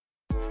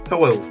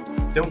Hello,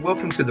 and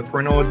welcome to the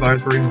Parental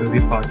Advisory Movie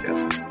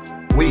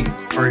Podcast. We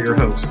are your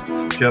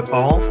hosts, Jeff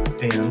Hall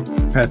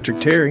and Patrick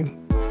Terry.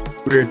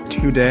 We're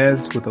two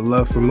dads with a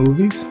love for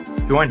movies,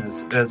 join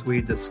us as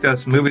we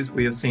discuss movies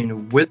we have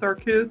seen with our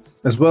kids,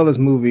 as well as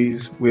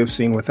movies we have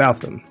seen without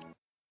them.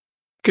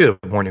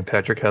 Good morning,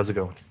 Patrick. How's it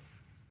going?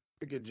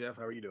 Good, Jeff.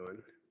 How are you doing?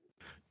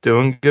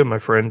 Doing good, my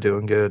friend.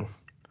 Doing good.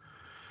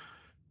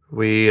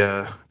 We,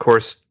 of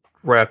course,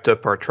 wrapped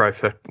up our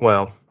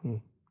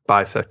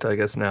bifecta, I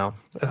guess now.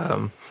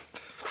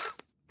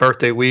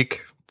 Birthday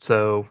week,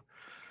 so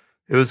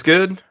it was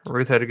good.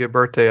 Ruth had a good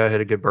birthday. I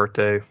had a good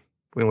birthday.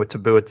 We went to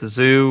Boo at the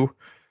Zoo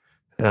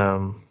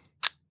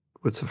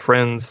with some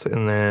friends,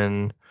 and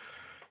then,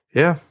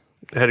 I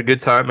had a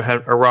good time. I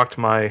rocked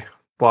my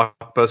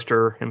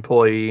Blockbuster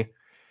employee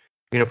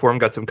uniform,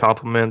 got some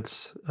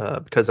compliments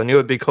because I knew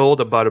it'd be cold.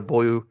 I bought a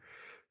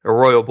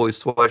royal blue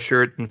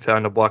sweatshirt and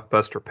found a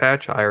Blockbuster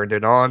patch. I ironed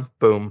it on.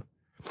 Boom.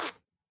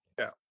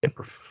 Yeah.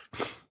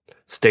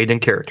 Stayed in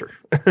character.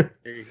 There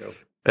you go.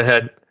 I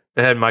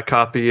had my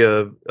copy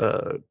of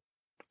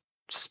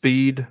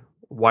Speed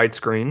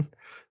widescreen.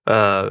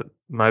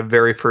 My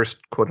very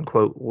first quote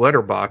unquote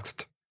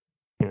letterboxed,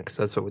 because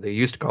that's what they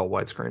used to call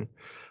widescreen,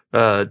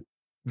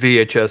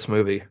 VHS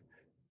movie.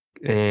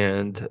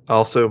 And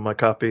also my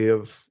copy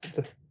of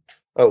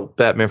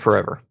Batman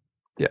Forever.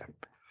 Yeah.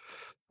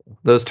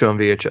 Those two on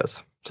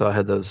VHS. So I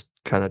had those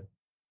kind of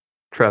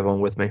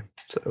traveling with me.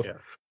 So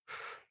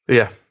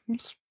yeah,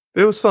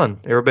 it was fun.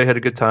 Everybody had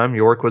a good time.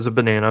 York was a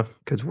banana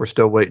because we're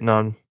still waiting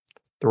on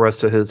the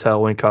rest of his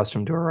Halloween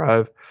costume to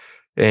arrive.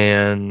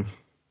 And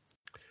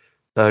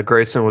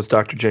Grayson was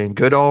Dr. Jane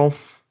Goodall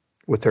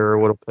with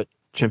her little pet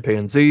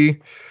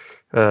chimpanzee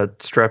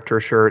strapped to her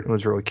shirt. It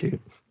was really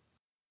cute.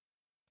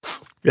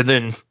 And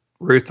then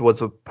Ruth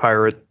was a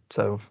pirate,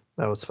 so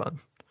that was fun.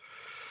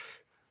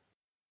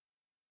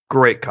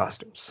 Great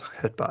costumes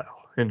at Bio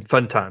and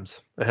fun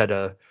times.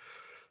 I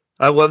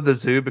love the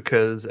zoo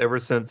because ever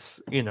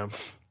since,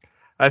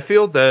 I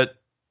feel that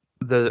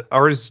the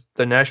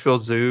Nashville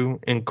Zoo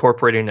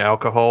incorporating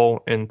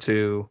alcohol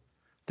into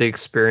the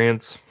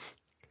experience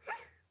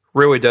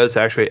really does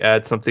actually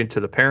add something to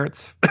the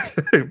parents.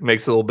 It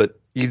makes it a little bit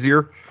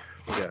easier.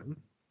 Yeah.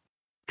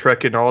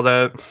 Trekking, all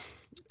that.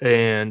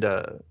 And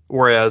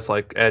whereas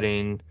like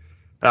adding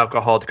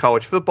alcohol to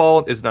college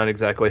football is not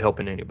exactly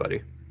helping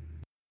anybody.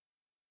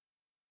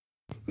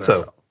 No.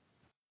 So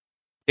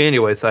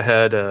anyways, I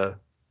had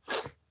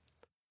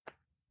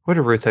what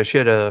did Ruth say? She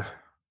had it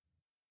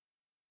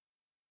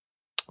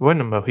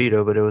wasn't a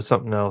mojito, but it was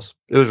something else.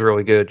 It was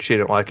really good. She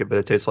didn't like it, but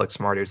it tastes like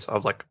Smarties. I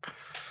was like,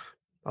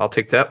 I'll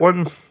take that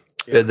one.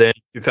 Yeah. And then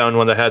she found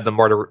one that had the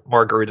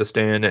margarita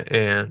stand,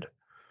 and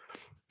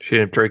she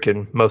ended up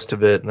drinking most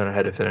of it, and then I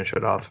had to finish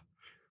it off.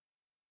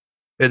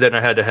 And then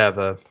I had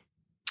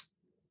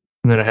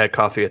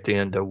coffee at the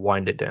end to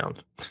wind it down.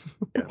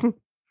 Yeah.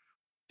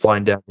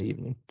 Wind down the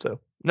evening. So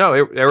no,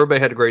 everybody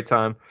had a great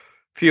time.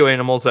 Few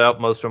animals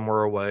out, most of them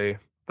were away,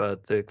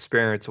 but the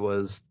experience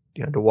was,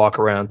 to walk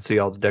around, see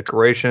all the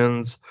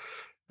decorations,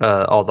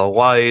 all the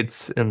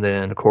lights, and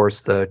then of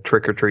course the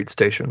trick or treat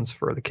stations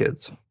for the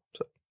kids.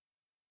 So,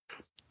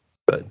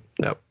 but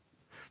no,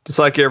 just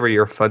like every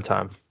year, fun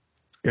time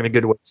and a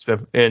good way to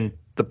spend, and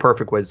the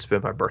perfect way to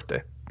spend my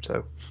birthday.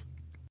 So,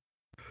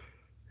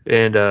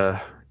 and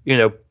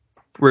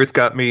Ruth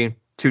got me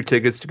 2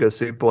 tickets to go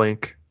see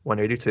Blink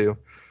 182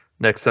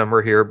 next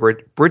summer here,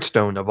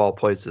 Bridgestone of all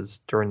places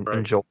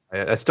in July.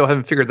 I still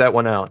haven't figured that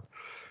one out.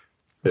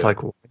 It's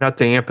like, why not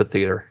the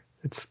amphitheater?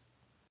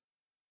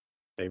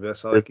 Maybe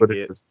that's all I can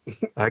get.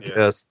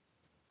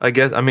 I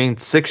guess. I mean,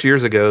 6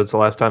 years ago is the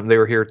last time they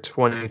were here.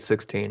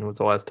 2016 was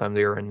the last time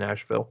they were in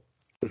Nashville.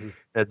 Mm-hmm.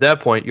 At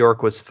that point,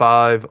 York was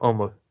 5,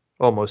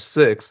 almost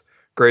 6.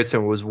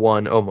 Grayson was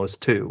 1,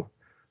 almost 2,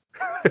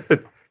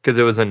 because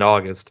it was in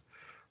August.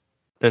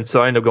 And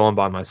so I ended up going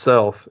by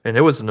myself, and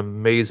it was an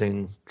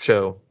amazing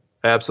show.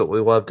 I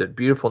absolutely loved it.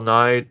 Beautiful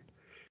night.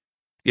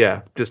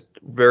 Yeah, just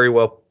very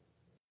well.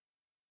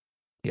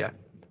 Yeah.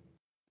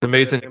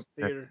 Amazing.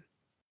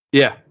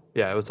 Yeah,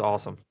 it was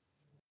awesome.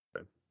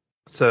 Okay.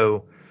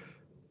 So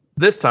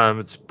this time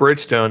it's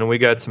Bridgestone, and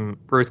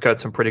Ruth got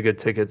some pretty good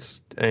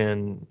tickets,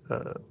 and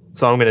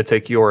so I'm going to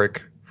take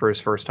Yorick for his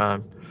first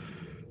time.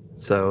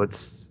 So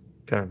it's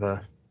kind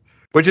of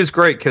which is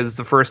great because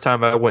the first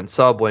time I went and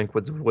saw Blink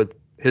with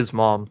his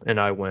mom and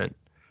I went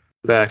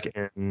back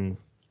in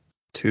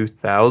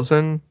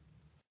 2000.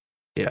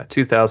 Yeah,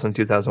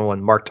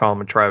 2001, Mark Tom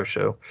and Travis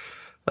show.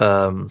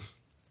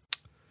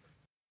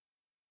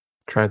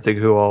 Trying to think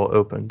who all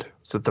opened.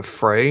 Was it The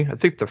Fray? I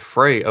think The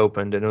Fray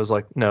opened, and it was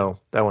like, no,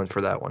 that one's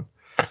for that one.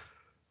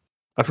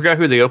 I forgot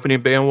who the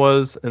opening band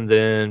was, and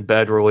then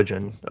Bad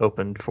Religion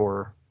opened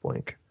for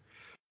Blink.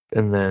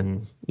 And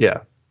then,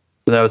 that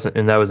was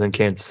in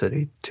Kansas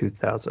City,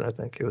 2000, I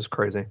think. It was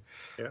crazy.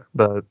 Yeah.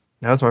 But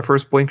that was my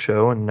first Blink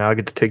show, and now I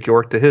get to take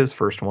York to his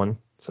first one.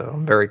 So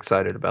I'm very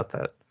excited about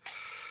that.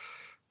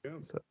 Yeah.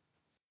 So,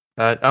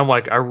 I'm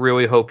like, I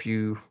really hope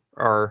you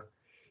are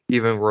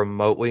even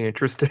remotely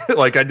interested.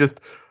 I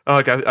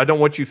don't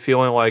want you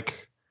feeling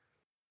like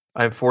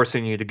I'm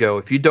forcing you to go.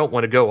 If you don't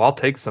want to go, I'll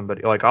take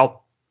somebody. Like,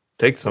 I'll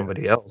take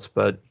somebody else,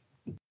 but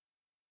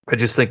I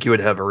just think you would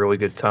have a really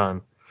good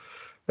time.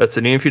 That's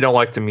it. Even if you don't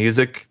like the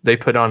music, they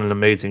put on an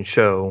amazing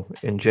show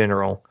in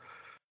general.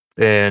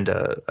 And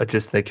I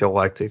just think you'll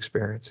like the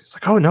experience. He's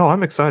like, oh, no,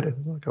 I'm excited.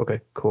 I'm like,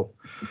 okay, cool.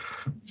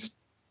 Just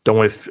I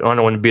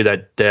don't want to be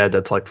that dad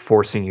that's like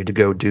forcing you to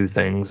go do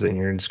things and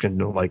you're just going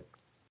to like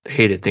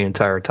hate it the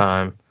entire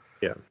time.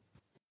 Yeah.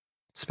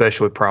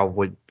 Especially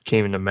probably can't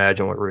even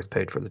imagine what Ruth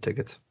paid for the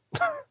tickets.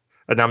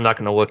 And I'm not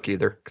going to look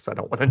either because I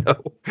don't want to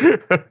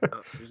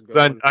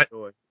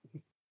know.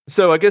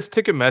 So I guess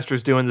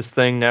Ticketmaster's doing this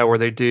thing now where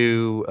they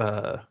do,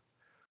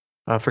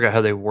 I forgot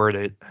how they word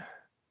it.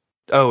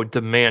 Oh,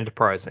 demand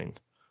pricing.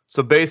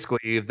 So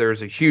basically, if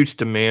there's a huge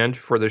demand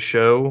for the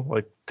show,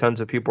 like tons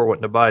of people are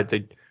wanting to buy it,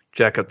 they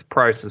jack up the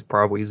prices,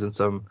 probably using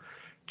some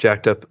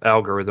jacked up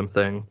algorithm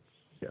thing.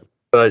 Yeah.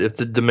 But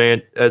if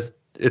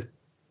if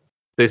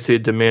they see a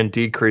demand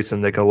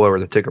decreasing, they can lower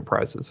the ticket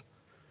prices.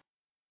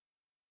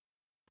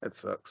 That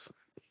sucks.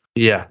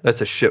 Yeah,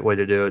 that's a shit way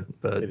to do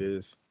it. But it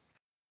is.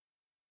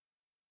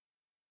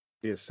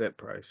 Be a set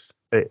price.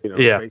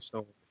 Yeah. Based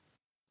on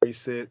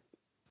reset.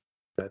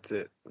 That's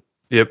it.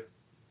 Yep.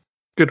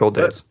 Good old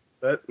days.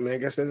 But I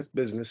guess that's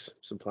business,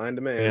 supply and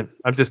demand.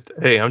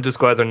 Yeah, I'm just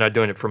glad they're not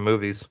doing it for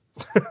movies.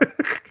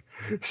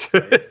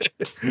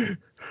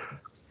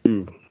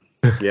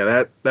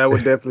 Yeah, that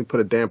would definitely put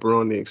a damper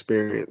on the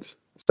experience.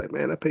 It's like,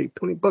 man, I paid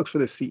 $20 for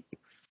this seat.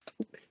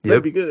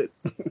 That'd be good.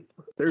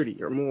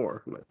 30 or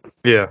more.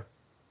 Yeah.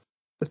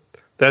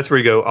 That's where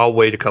you go, I'll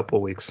wait a couple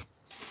of weeks.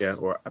 Yeah,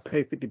 or I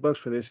paid $50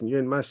 for this and you're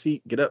in my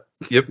seat, get up.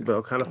 Yep.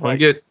 Well, kind of fight.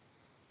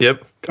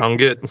 Yep, come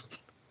get.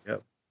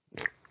 Yep.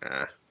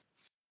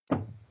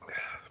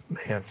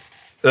 Man.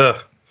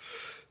 Ugh.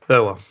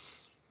 Oh well.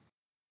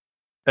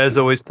 As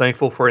always,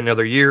 thankful for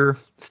another year.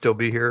 Still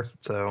be here.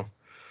 So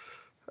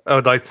I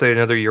would like to say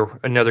another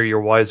year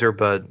wiser,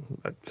 but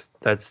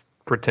that's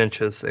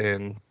pretentious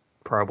and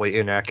probably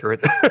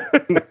inaccurate.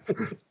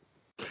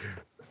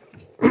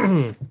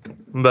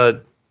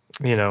 But,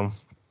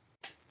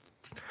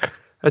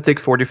 I think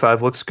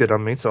 45 looks good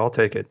on me, so I'll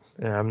take it.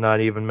 And I'm not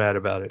even mad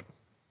about it.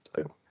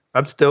 So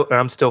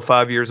I'm still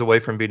 5 years away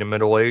from being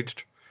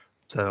middle-aged.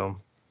 So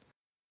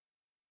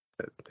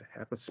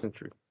half a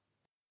century.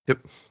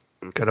 Yep.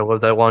 Gotta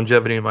love that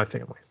longevity in my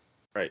family.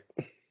 Right.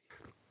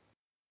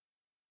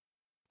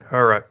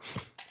 All right.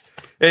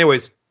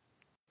 Anyways,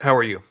 how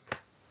are you?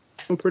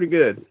 I'm pretty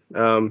good.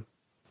 You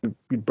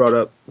brought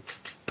up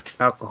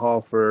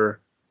alcohol for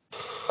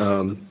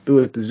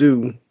do at the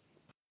zoo.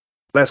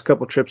 Last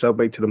couple trips I've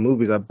made to the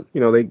movies,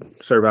 they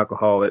serve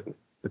alcohol at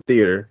the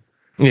theater.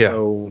 Yeah.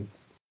 So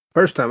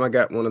first time I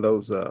got one of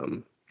those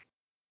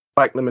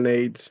spiked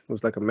lemonades. It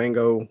was like a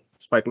mango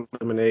spiked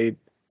lemonade.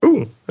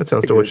 Ooh, that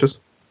sounds delicious.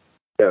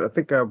 Yeah, I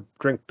think I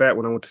drank that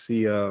when I went to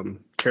see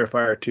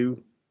Terrifier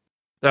 2.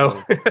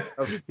 Oh,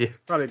 yeah.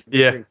 Probably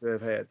the drink that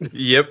I've had.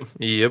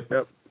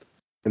 Yep.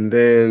 And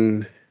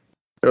then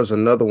there was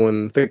another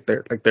one. I think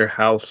their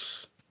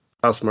house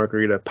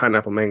margarita,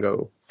 pineapple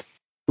mango.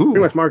 Ooh. Pretty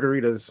much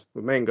margaritas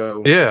with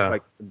mango. Yeah. It's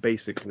like the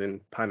basic and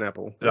then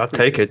pineapple. I'll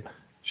take it.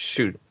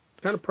 Shoot.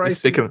 Kind of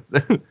pricey. A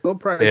little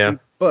pricey,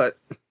 but.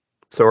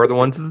 So are the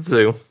ones at the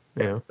zoo.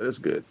 Yeah. But it's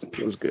good. It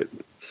was good.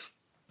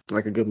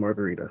 Like a good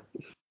margarita.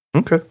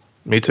 Okay.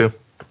 Me too.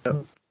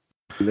 Yep.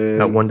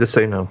 Not one to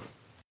say no.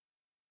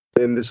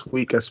 Then this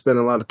week I spent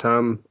a lot of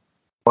time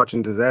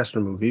watching disaster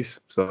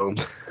movies, so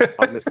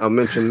I'll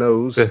mention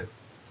those. Yeah,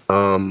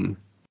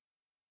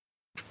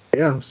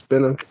 it's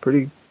been a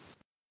pretty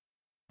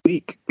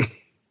week.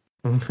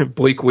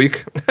 Bleak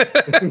week.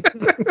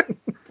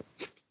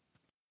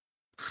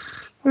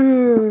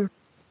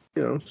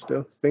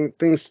 Still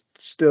things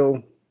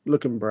still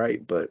looking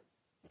bright, but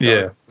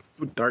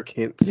dark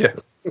hints. Yeah.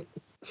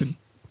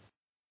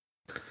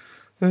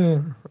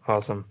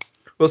 Awesome.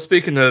 Well,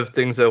 speaking of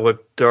things that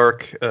look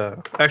dark,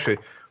 actually,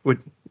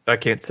 I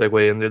can't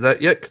segue into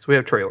that yet because we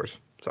have trailers.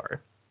 Sorry.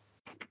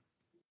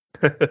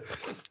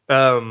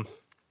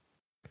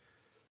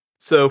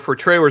 So for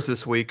trailers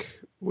this week,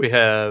 we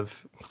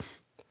have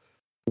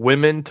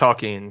Women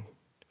Talking.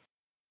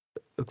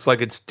 Looks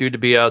like it's due to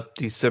be out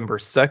December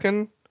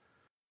 2nd.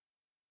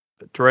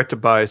 Directed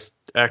by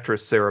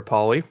actress Sarah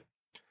Polley.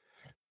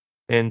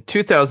 In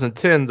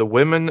 2010, the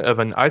women of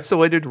an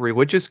isolated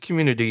religious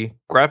community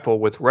grapple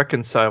with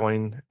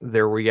reconciling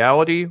their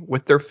reality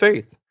with their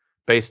faith,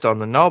 based on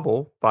the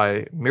novel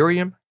by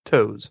Miriam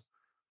Toews.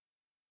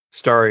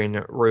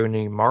 Starring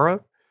Rooney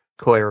Mara,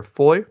 Claire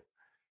Foy,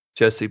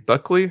 Jessie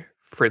Buckley,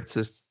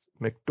 Frances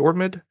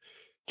McDormand,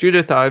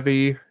 Judith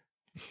Ivey,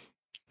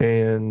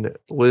 and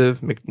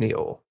Liv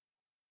McNeil.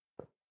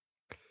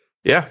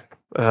 Yeah,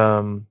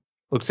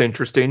 looks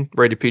interesting.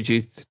 Rated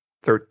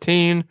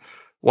PG-13.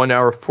 1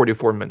 hour,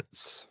 44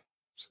 minutes.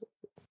 So,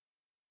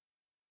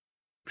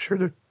 I'm sure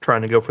they're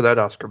trying to go for that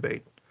Oscar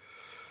bait.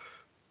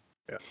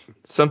 Yeah.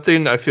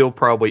 Something I feel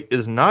probably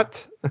is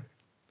not,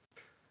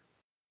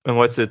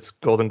 unless it's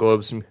Golden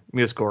Globes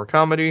musical or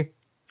comedy,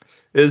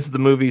 is the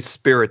movie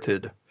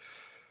Spirited.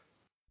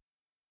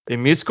 a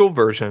musical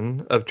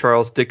version of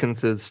Charles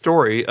Dickens's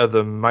story of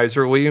a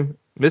miserly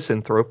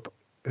misanthrope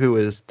who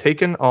is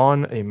taken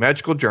on a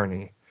magical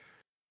journey,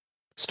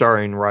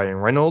 starring Ryan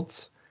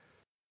Reynolds,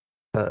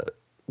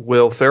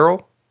 Will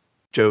Ferrell,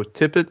 Joe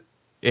Tippett,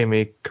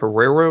 Amy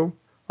Carrero,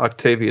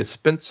 Octavia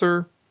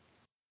Spencer,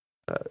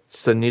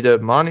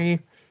 Sunita Mani,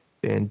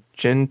 and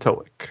Jen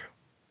Tulloch.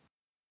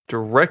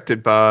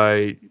 Directed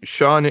by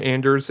Sean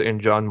Anders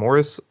and John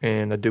Morris,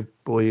 and I do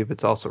believe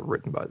it's also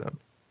written by them.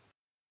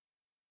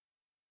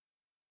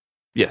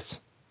 Yes.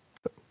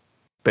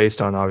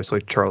 Based on,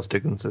 obviously, Charles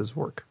Dickens's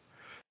work.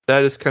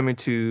 That is coming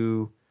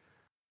to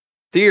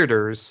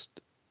theaters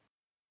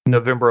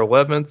November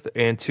 11th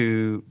and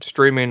to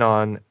streaming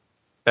on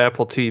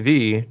Apple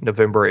TV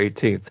November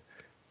 18th.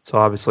 So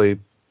obviously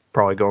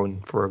probably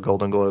going for a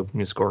Golden Globe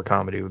musical or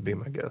comedy would be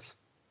my guess.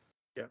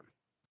 Yeah.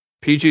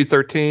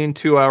 PG-13,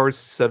 2 hours,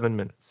 7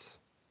 minutes.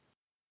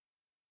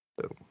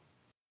 So.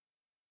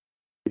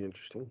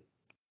 Interesting.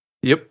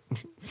 Yep.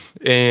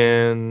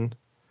 And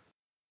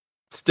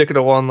sticking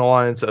along the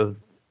lines of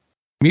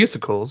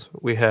musicals,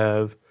 we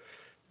have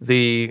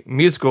the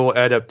musical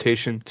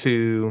adaptation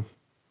to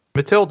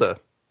Matilda.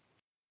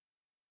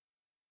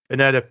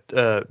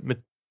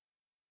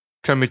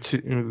 Coming to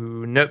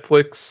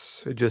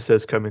Netflix. It just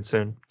says coming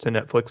soon to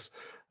Netflix.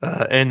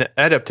 An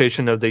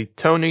adaptation of the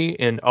Tony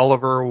and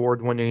Oliver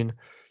Award-winning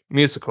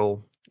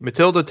musical.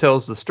 Matilda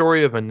tells the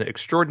story of an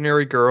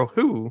extraordinary girl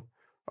who,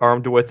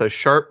 armed with a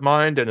sharp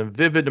mind and a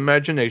vivid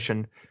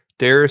imagination,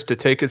 dares to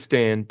take a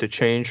stand to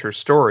change her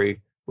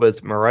story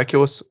with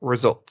miraculous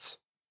results.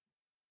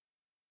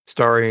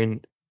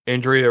 Starring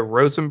Andrea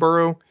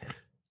Rosenborough,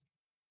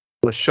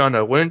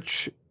 Lashana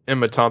Lynch,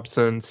 Emma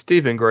Thompson,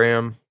 Stephen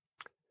Graham,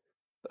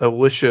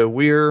 Alicia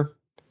Weir,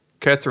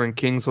 Catherine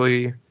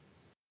Kingsley,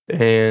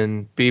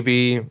 and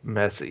BB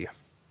Massey.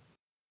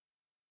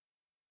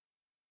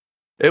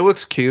 It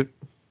looks cute.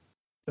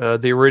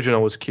 The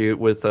original was cute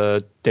with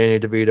Danny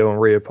DeVito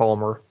and Rhea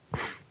Palmer.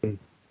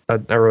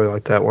 I really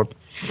like that one.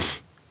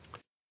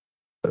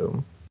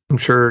 So I'm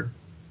sure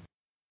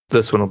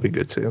this one will be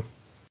good too.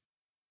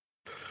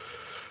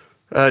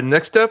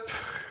 Next up,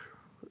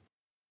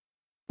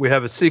 we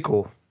have a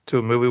sequel to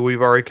a movie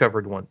we've already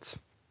covered once.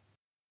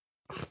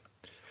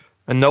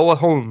 Enola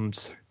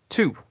Holmes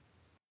 2.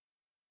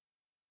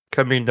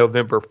 Coming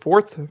November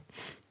 4th.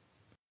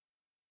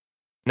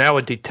 Now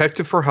a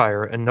detective for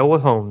hire, Enola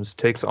Holmes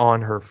takes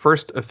on her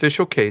first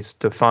official case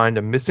to find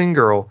a missing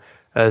girl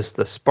as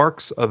the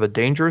sparks of a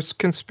dangerous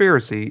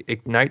conspiracy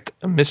ignite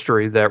a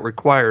mystery that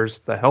requires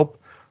the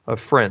help of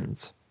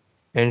friends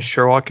and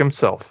Sherlock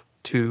himself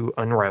to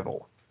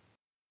unravel.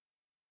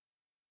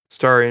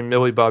 Starring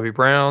Millie Bobby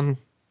Brown,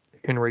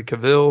 Henry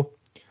Cavill,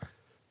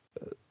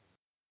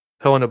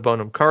 Helena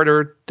Bonham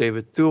Carter,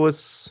 David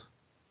Thewlis,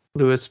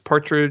 Louis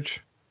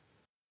Partridge,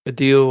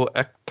 Adil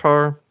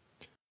Akhtar,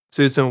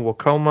 Susan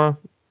Wokoma,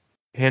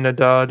 Hannah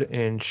Dodd,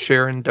 and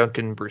Sharon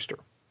Duncan Brewster.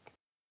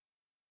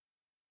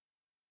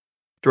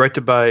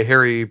 Directed by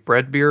Harry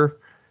Bradbeer.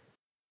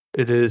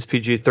 It is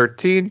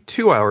PG-13,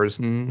 2 hours,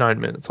 9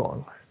 minutes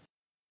long.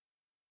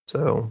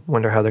 So,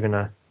 wonder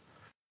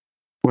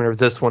if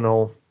this one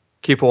will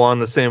keep along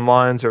the same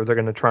lines, or if they're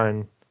going to try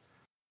and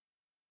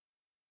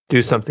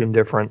do something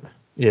different.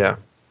 Yeah.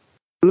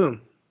 No.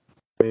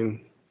 I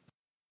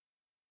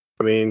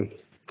mean,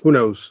 who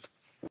knows?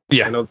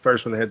 Yeah. I know the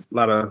first one had a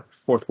lot of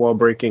fourth wall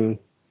breaking,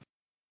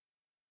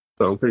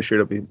 so I'm pretty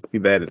sure it'll be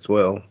bad as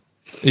well.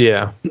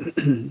 Yeah.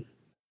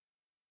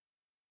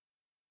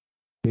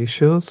 We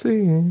shall see.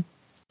 And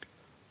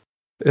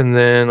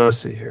then let's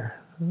see here.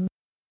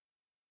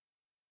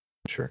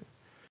 Sure.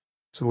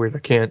 It's weird.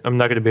 I'm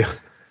not going to be.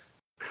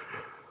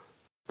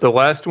 The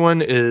last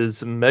one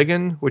is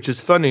Megan, which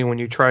is funny when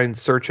you try and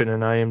search it in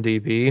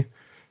IMDb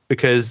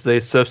because they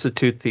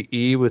substitute the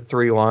E with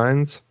 3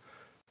 lines.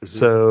 Mm-hmm.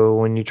 So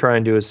when you try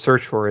and do a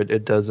search for it,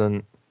 it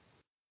doesn't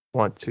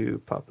want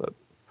to pop up.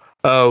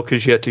 Oh,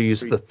 because you have to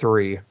use the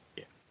 3.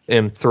 Yeah.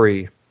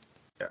 M3.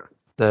 Yeah.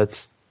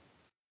 That's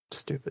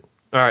stupid.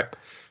 All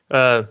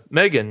right.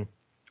 Megan,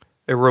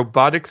 a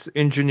robotics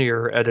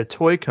engineer at a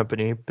toy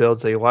company,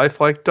 builds a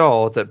lifelike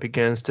doll that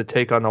begins to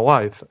take on a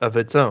life of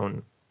its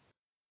own.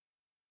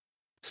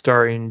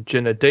 Starring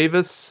Jenna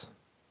Davis,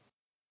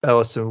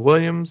 Allison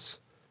Williams,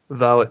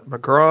 Violet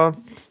McGraw,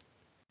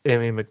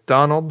 Amy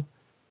McDonald,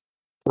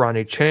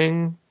 Ronnie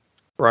Chang,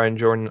 Brian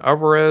Jordan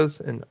Alvarez,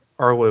 and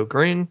Arlo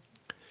Green.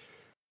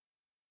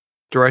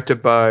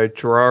 Directed by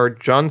Gerard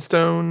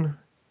Johnstone.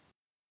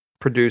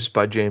 Produced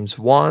by James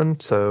Wan,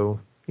 so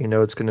you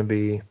know it's going to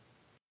be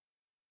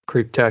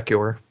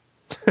creeptacular.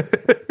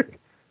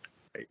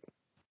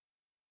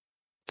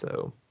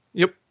 So,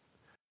 yep.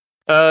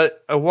 I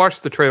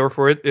watched the trailer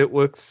for it. It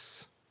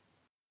looks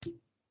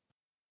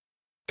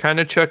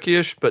kind of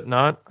Chucky-ish, but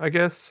not, I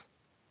guess.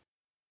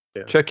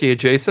 Yeah. Chucky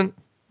adjacent.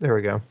 There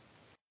we go.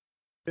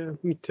 Yeah,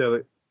 you can tell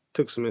it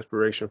took some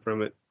inspiration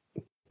from it.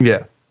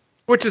 Yeah,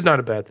 which is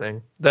not a bad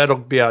thing. That'll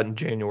be out in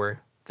January. I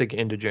think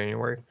end of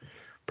January.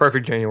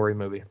 Perfect January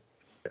movie.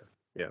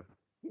 Yeah.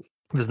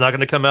 If it's not going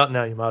to come out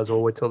now, you might as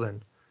well wait till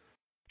then.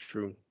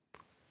 True.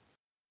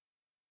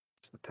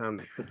 the time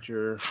to put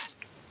your.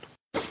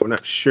 We're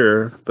not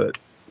sure, but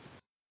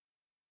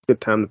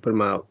good time to put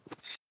them out.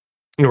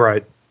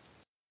 Right.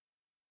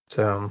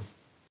 So.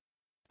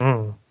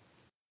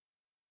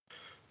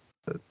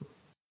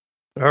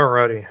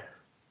 Alrighty.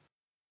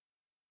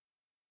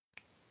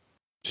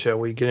 Shall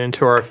we get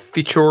into our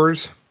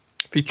features?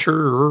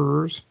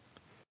 Features.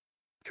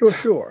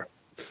 Sure.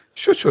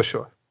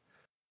 Sure.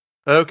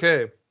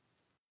 Okay.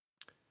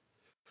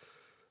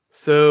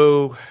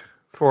 So,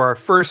 for our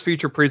first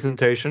feature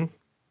presentation,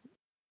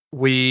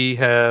 we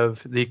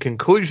have the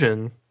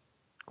conclusion, ?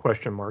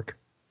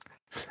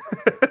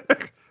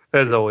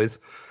 As always.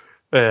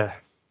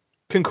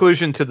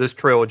 Conclusion to this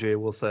trilogy,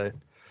 we'll say.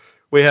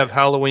 We have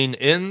Halloween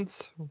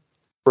Ends,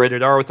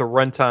 rated R with a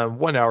runtime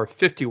 1 hour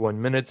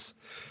 51 minutes.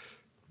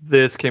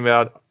 This came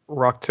out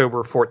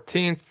October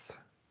 14th.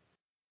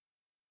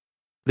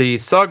 The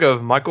saga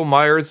of Michael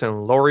Myers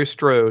and Laurie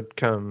Strode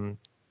comes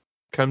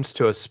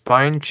to a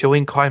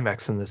spine-chilling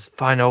climax in this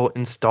final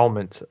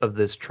installment of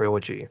this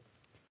trilogy.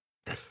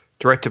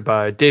 Directed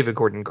by David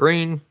Gordon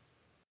Green,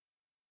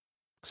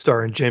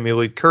 starring Jamie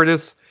Lee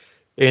Curtis,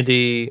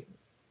 Andy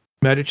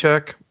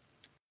Matichak,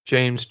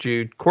 James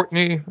Jude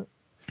Courtney,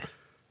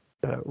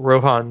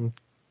 Rohan,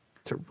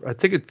 I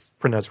think it's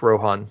pronounced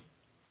Rohan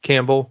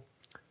Campbell,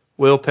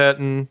 Will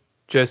Patton,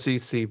 Jesse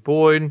C.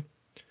 Boyd,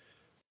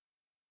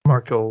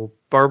 Marco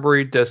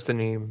Barbary,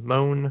 Destiny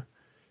Moan,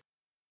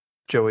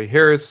 Joey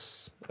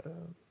Harris.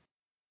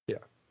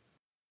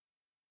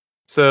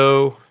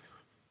 So,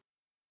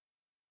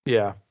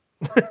 yeah.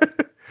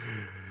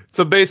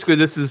 So basically,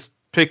 this is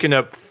picking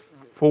up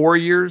 4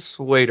 years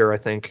later, I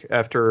think,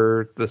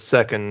 after the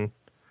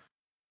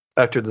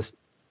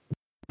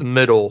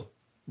middle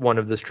one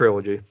of this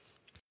trilogy.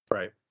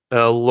 Right.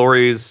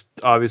 Laurie's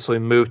obviously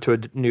moved to a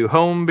new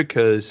home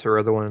because her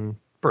other one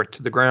burnt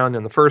to the ground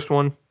in the first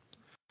one.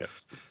 Yeah.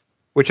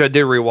 Which I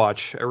did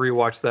rewatch. I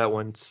rewatched that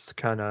one to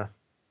kind of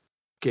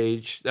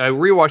gauge. I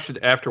rewatched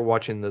it after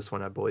watching this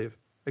one, I believe.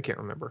 I can't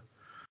remember.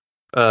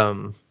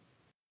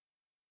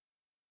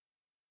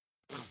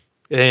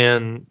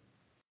 And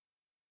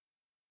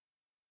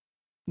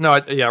no, I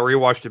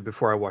rewatched it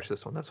before I watched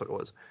this one. That's what it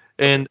was.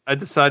 And I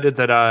decided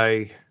that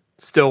I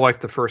still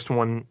like the first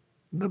one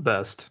the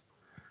best.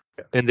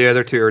 Yeah. And the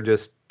other two are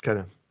just kind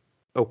of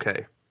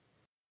okay.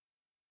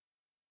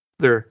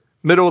 They're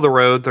middle of the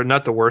road. They're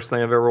not the worst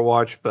thing I've ever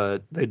watched,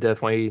 but they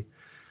definitely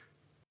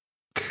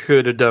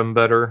could have done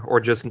better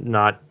or just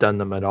not done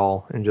them at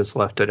all and just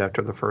left it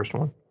after the first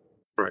one.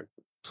 Right.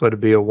 So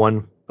it'd be a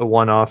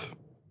one-off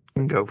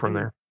and go from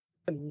there.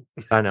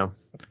 I know.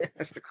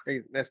 That's the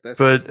crazy. That's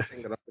but, the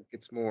thing that I think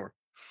it's more.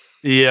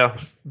 Yeah,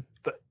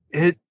 but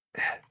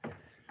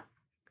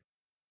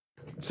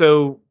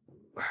So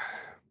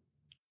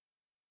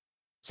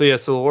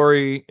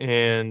Laurie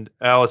and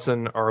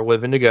Allison are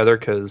living together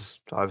because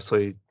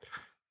obviously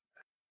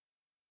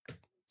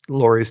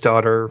Laurie's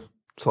daughter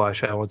 /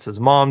 Allison's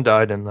mom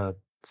died in the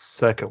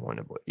second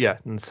one. Yeah,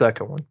 in the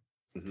second one.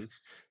 Mm-hmm.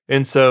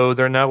 And so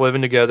they're now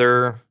living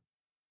together.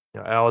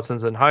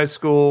 Allison's in high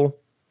school,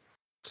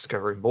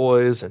 discovering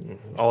boys and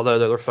all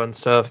that other fun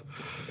stuff.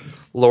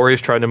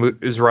 Laurie's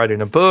is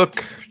writing a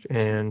book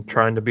and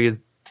trying to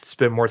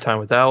spend more time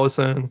with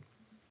Allison.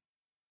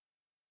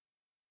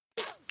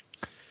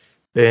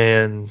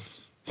 And,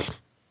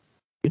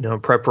 in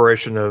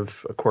preparation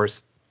of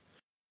course,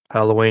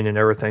 Halloween and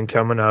everything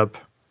coming up.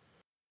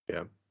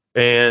 Yeah.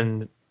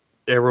 And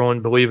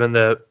everyone believing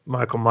that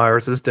Michael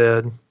Myers is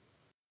dead.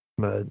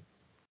 But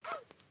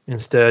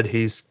instead,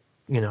 he's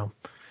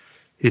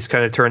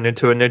kind of turned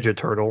into a Ninja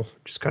Turtle,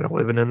 just kind of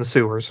living in the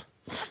sewers.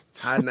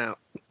 Hiding out.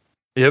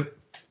 Yep.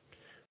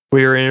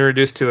 We are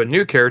introduced to a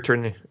new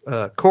character,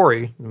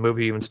 Corey. The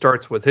movie even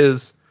starts with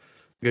his,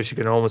 I guess you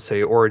can almost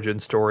say, origin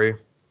story.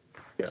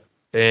 Yeah.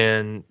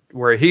 And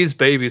where he's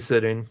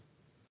babysitting,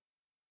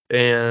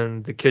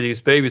 and the kid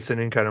he's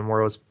babysitting kind of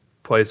more or less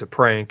plays a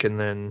prank, and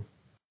then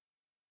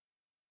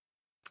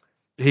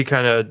he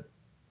kind of,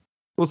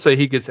 we'll say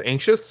he gets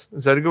anxious.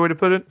 Is that a good way to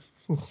put it?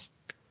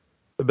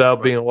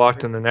 About being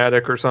locked in an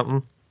attic or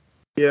something?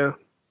 Yeah,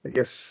 I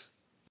guess.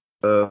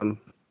 He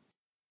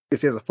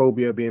has a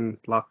phobia of being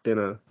locked in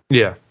a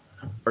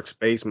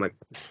workspace. I'm like,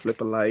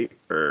 flip a light,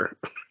 or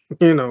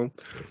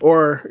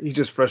or he's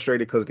just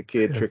frustrated because the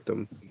kid tricked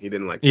him. He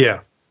didn't like.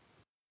 Yeah.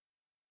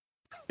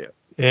 Yeah.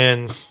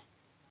 And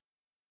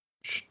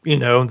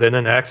then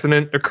an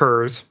accident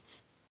occurs,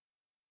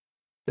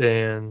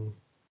 and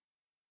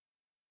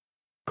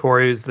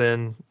Corey's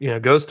then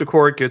goes to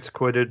court, gets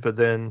acquitted, but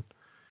then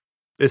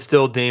is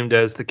still deemed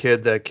as the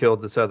kid that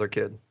killed this other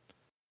kid.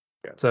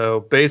 Yeah. So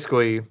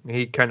basically,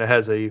 he kind of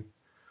has I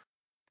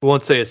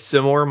won't say a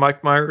similar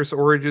Mike Myers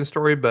origin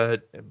story,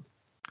 but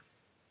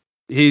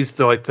he's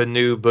the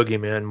new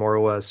boogeyman, more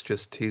or less.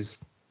 Just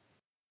he's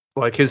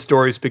his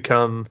stories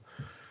become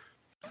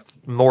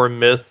more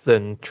myth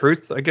than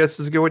truth, I guess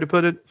is a good way to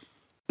put it.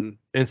 Mm.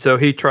 And so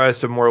he tries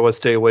to more or less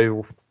stay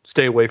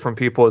away from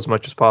people as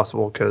much as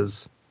possible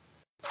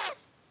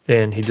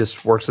and he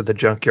just works at the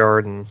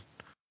junkyard and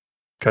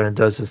kind of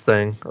does his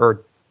thing,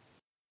 or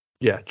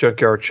Yeah,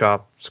 junkyard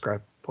shop,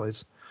 scrap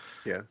place.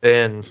 Yeah.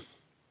 And,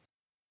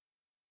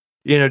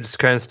 just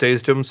kind of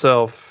stays to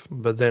himself.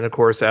 But then, of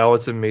course, him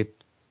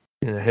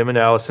and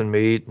Allison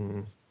meet,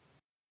 and,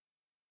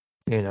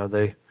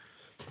 they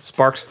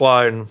sparks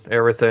fly and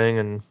everything.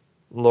 And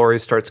Laurie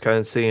starts kind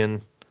of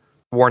seeing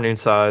warning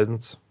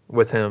signs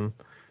with him.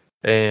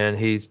 And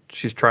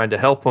she's trying to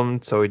help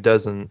him so he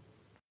doesn't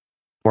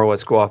more or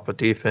less go off the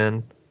deep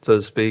end, so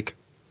to speak.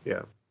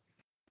 Yeah.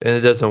 And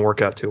it doesn't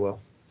work out too well.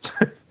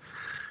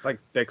 Like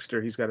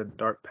Dexter, he's got a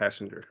dark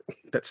passenger.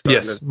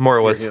 That's more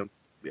or less. Him.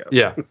 Yeah.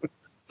 Yeah.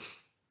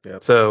 Yeah.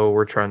 So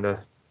we're trying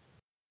to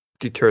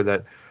deter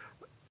that.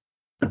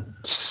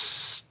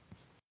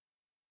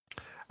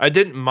 I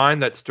didn't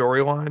mind that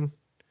storyline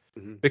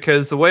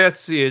because the way I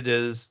see it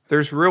is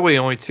there's really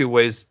only two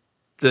ways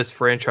this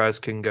franchise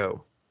can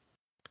go.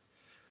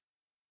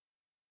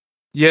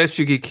 Yes,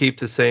 you could keep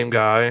the same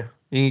guy.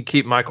 You can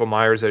keep Michael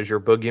Myers as your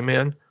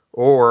boogeyman,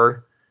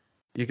 or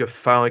you could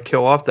finally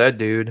kill off that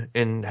dude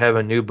and have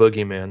a new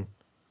boogeyman.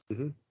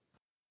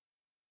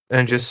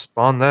 And just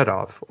spawn that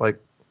off. Like,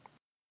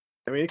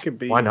 I mean, it could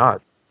be. Why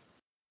not?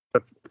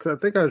 Because I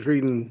think I was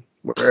reading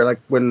where,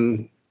 like,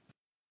 when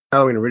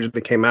Halloween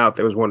originally came out,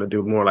 they was wanting to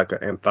do more like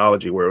an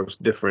anthology where it was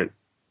different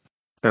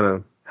kind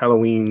of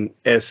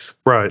Halloween-esque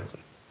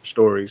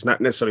stories,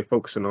 not necessarily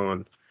focusing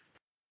on,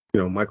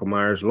 Michael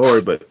Myers,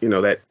 Laurie, but,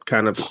 that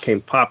kind of became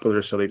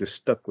popular, so they just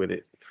stuck with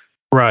it.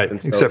 Right,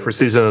 so, except for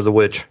Season of the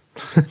Witch.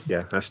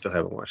 Yeah, I still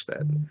haven't watched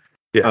that.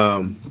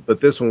 Yeah.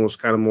 But this one was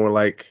kind of more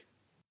like,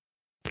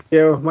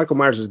 Michael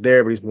Myers is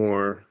there, but he's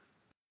more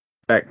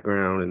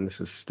background, and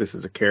this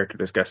is a character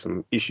that's got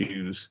some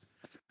issues.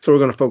 So we're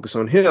going to focus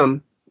on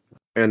him,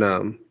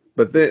 and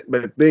but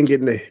then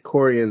getting to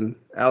Corey and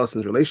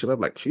Allison's relationship,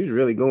 like she's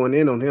really going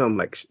in on him.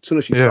 Like as soon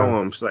as she saw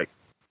him,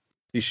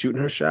 she's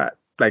shooting her shot.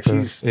 Like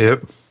she's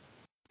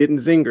getting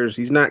zingers.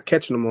 He's not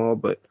catching them all,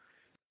 but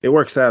it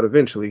works out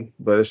eventually.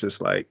 But it's just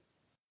like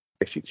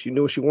she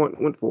knew what she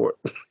went for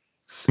it.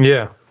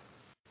 Yeah.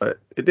 But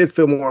it did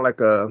feel more like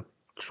a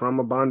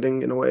trauma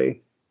bonding in a way.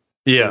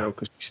 Yeah.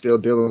 Because she's still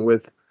dealing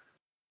with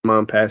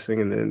mom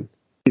passing, and then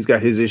he's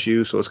got his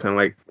issues, so it's kind of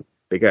like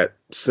they got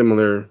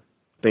similar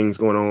things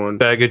going on.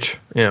 Baggage.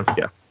 Yeah.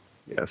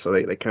 Yeah. So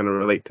they kind of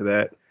relate to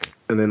that.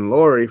 And then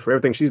Laurie, for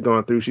everything she's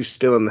gone through, she's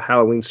still in the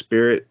Halloween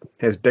spirit,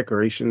 has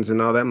decorations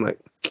and all that. I'm like,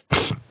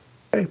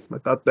 hey, I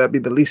thought that'd be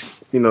the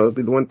least, be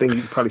the one thing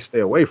you'd probably stay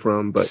away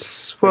from. But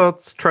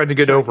it's trying to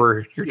get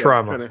over your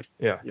trauma.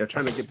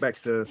 Trying to get back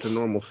to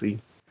normalcy,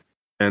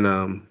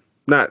 and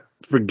not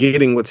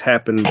forgetting what's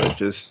happened, but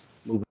just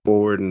moving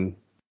forward and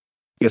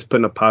I guess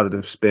putting a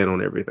positive spin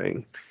on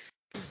everything.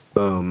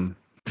 Yeah,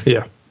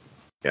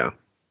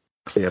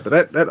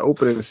 but that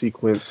opening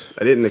sequence,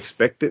 I didn't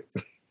expect it.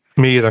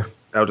 Me either.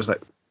 I was just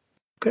like,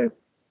 okay,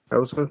 that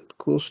was a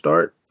cool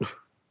start.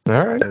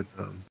 All right. And,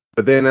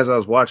 but then as I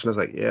was watching, I was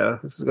like, yeah,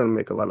 this is going to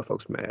make a lot of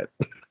folks mad.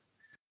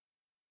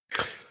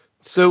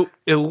 So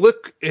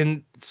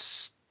to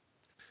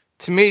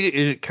me,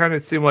 it kind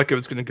of seemed like it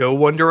was going to go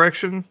one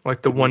direction,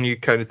 like the one you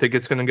kind of think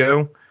it's going to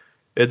go,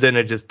 and then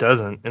it just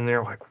doesn't. And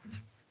they're like,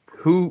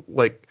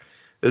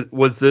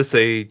 was this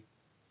a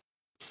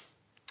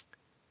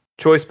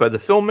choice by the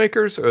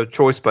filmmakers or a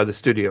choice by the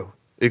studio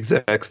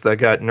execs that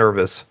got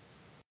nervous?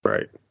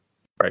 Right.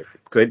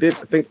 Because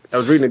I think I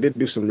was reading they did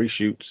do some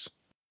reshoots,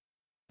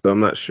 so I'm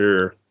not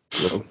sure.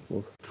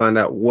 We'll find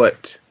out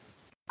what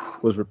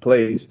was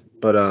replaced.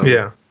 But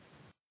I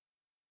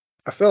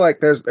feel like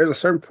there's a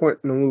certain point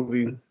in the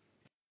movie. I'm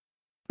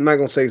not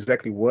gonna say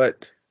exactly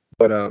what,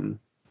 but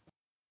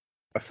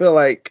I feel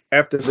like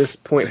after this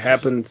point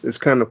happens, it's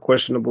kind of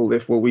questionable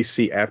if what we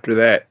see after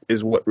that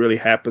is what really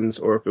happens,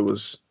 or if it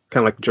was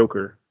kind of like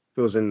Joker. If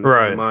it was in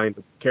the mind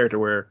of the character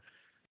where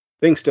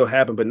things still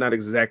happen, but not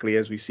exactly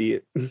as we see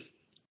it.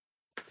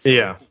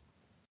 Yeah,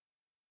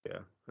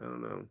 I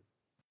don't know.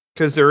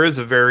 Because there is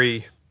a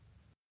very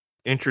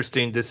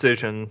interesting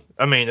decision.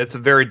 I mean, it's a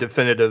very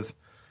definitive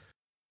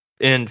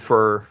end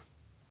for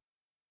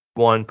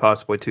one,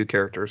 possibly two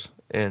characters.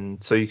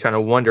 And so you kind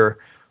of wonder,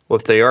 well,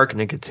 if they are going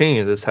to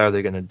continue this, how are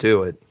they going to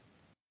do it?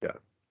 Yeah.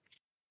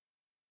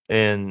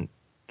 And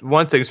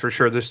one thing's for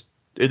sure, it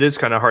is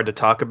kind of hard to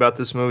talk about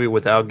this movie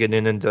without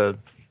getting into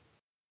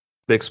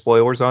big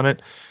spoilers on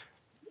it.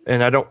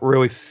 And I don't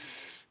really...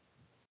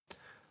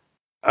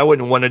 I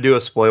wouldn't want to do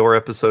a spoiler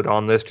episode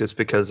on this just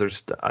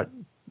because I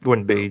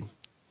wouldn't be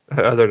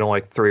other than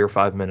like 3 or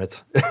 5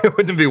 minutes. It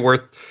wouldn't be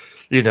worth,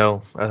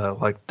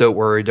 like Don't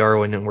Worry,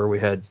 Darling, and where we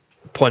had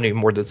plenty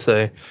more to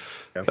say.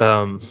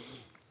 Yeah.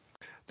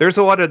 There's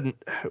a lot of,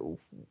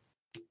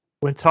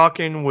 when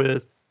talking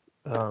with,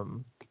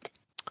 when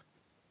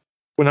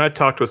I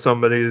talked with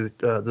somebody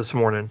this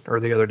morning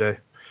or the other day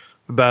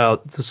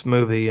about this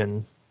movie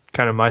and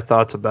kind of my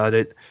thoughts about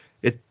it,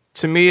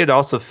 to me, it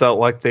also felt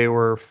like they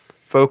were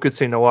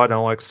focusing a lot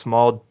on like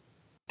small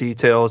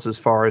details as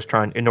far as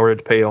in order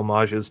to pay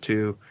homages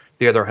to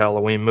the other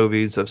Halloween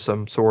movies of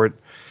some sort.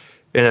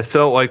 And it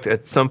felt like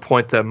at some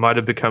point that might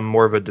have become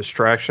more of a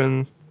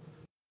distraction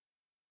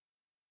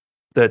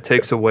that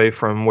takes away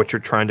from what you're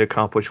trying to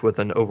accomplish with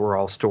an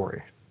overall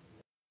story.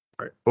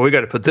 Right. But we got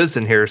to put this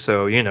in here,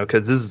 so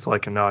because this is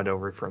like a nod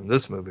over from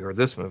this movie or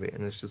this movie,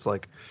 and it's just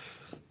like,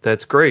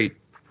 that's great.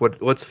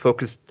 Let's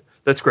focus.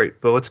 That's great,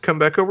 but let's come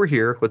back over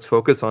here. Let's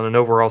focus on an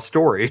overall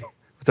story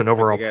with an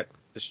overall. I got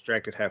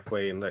distracted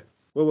halfway and like,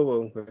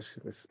 whoa. Let's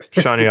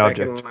shiny get back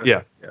in object. line.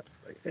 Yeah.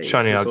 Like, hey,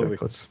 shiny let's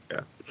object. Let's. Yeah.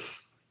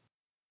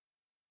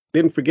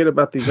 Didn't forget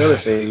about these other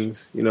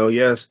things.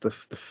 Yes, the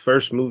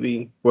first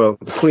movie, well,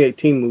 the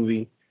 2018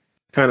 movie,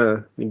 kind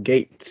of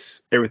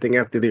negates everything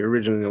after the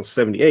original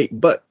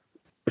 78, but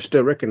we're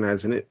still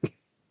recognizing it.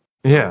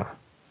 Yeah.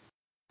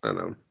 I don't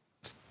know.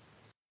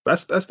 I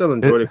still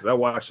enjoyed it because I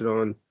watched it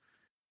on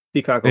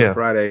Peacock on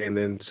Friday, and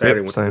then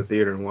Saturday went to the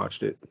theater and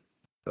watched it.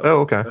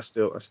 So okay. I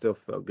still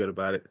felt good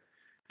about it.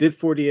 Did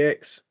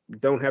 4DX.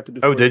 Don't have to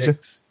do 4DX. Oh, did you?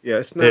 Yeah,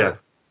 it's not. Yeah.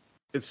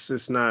 It's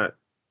just not.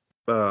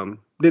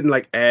 Didn't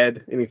like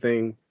add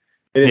anything.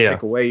 It didn't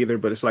take away either,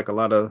 but it's like a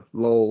lot of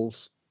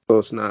lulls. So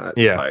it's not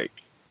like,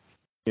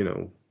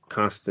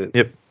 constant.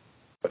 Yep.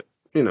 But,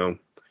 you don't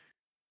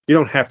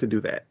have to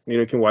do that.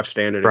 You can watch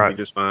standard and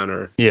be just fine,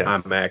 or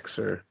IMAX,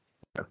 or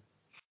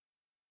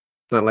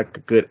not like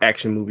a good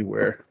action movie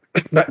where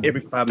not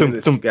every 5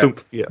 minutes you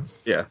got. Yeah.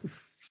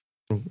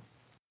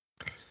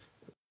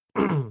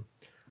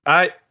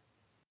 I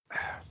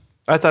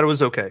thought it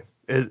was okay.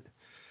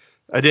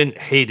 I didn't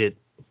hate it.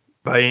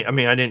 I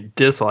didn't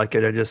dislike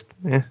it. I just,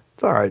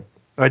 it's all right.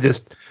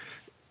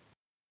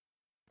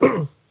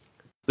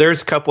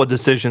 There's a couple of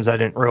decisions I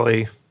didn't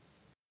really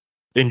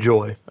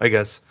enjoy, I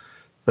guess.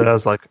 But I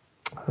was like,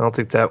 I don't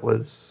think that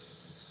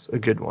was a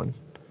good one.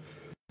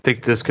 I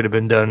think this could have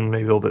been done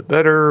maybe a little bit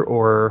better,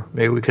 or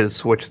maybe we could have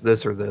switched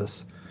this or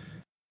this.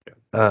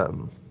 I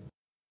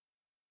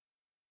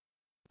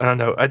don't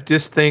know. I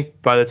just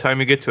think by the time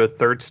you get to a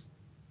third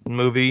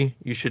movie,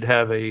 you should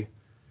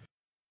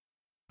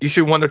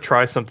want to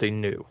try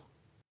something new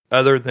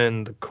other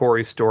than the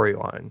Corey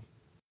storyline.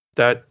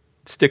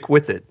 Stick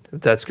with it.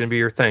 If that's going to be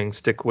your thing,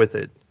 stick with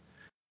it.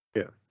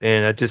 Yeah.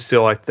 And I just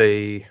feel like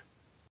they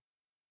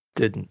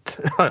didn't.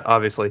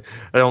 Obviously,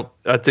 I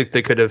think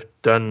they could have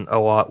done a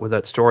lot with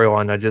that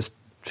storyline. I just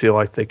feel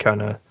like they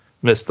kind of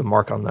missed the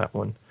mark on that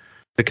one,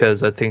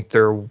 because I think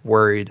they're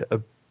worried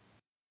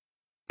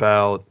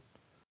about.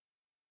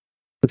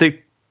 I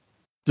think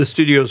the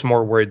studio's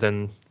more worried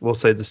than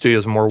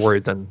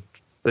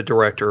the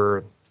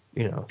director,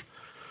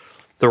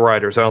 the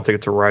writers. I don't think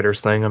it's a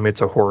writer's thing. I mean,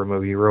 it's a horror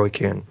movie. You really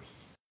can't.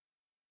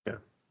 Yeah.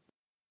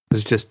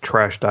 It's just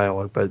trash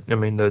dialogue. But,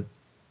 the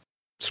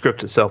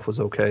script itself was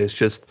okay. It's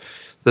just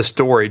the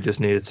story just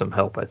needed some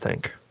help, I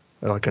think.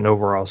 Like an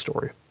overall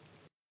story.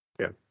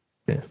 Yeah.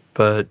 Yeah.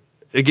 But,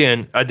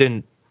 again, I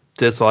didn't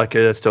dislike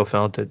it. I still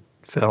found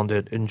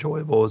it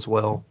enjoyable as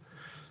well.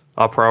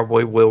 I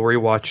probably will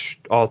rewatch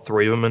all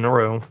three of them in a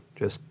row.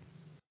 Just,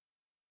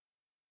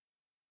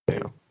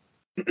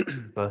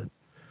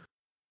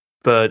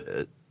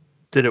 But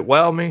did it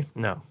wow me?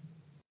 No.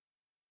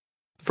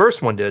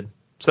 First one did.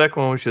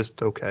 Second one was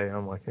just okay.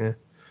 I'm like,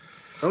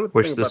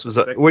 Wish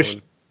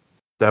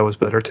that was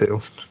better too.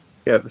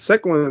 Yeah, the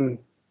second one,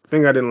 the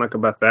thing I didn't like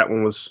about that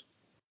one was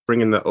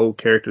bringing the old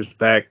characters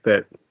back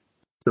that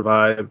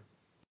survived,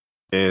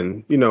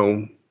 and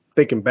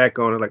thinking back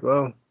on it, like,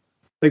 well, I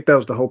think that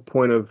was the whole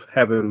point of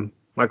having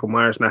Michael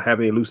Myers not have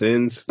any loose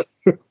ends.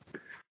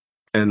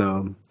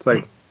 And it's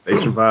like they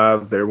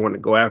survived. They wanting to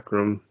go after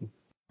him.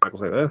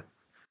 Michael's like,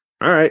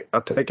 all right,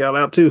 I'll take y'all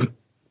out too,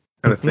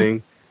 kind of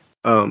thing.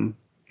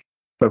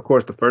 But of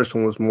course, the first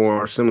one was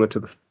more similar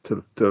to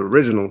the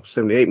original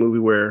 78 movie,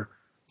 where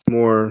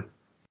more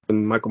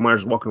when Michael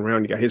Myers is walking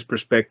around, you got his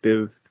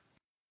perspective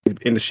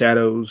in the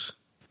shadows,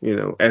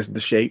 as the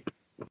Shape.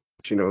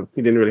 Which, he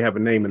didn't really have a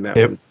name in that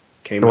one.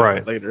 Came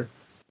out later.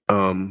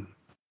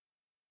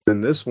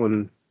 Then this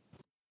one,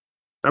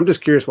 I'm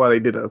just curious why they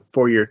did a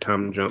 4-year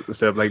time jump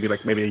instead of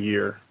maybe a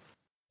year.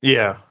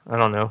 Yeah, I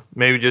don't know.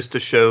 Maybe just to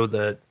show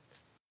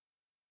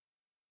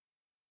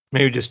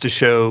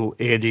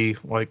Andy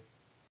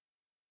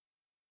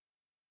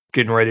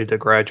getting ready to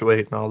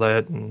graduate and all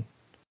that, and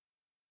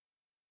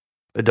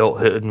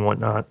adulthood and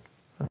whatnot.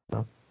 I don't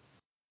know.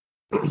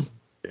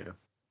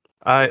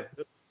 I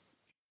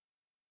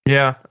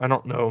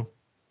don't know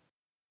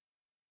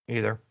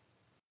either.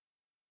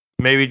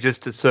 Maybe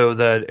just so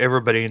that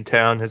everybody in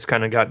town has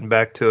kind of gotten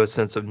back to a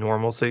sense of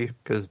normalcy,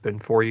 because it's been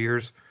 4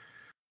 years.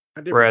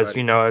 Whereas,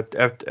 not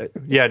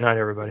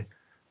everybody,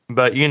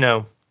 but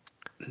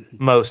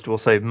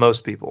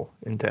most people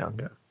in town.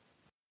 Yeah.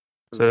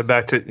 So they're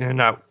back to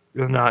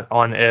you're not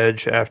on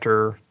edge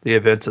after the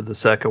events of the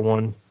second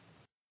one.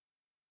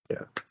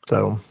 Yeah.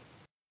 So,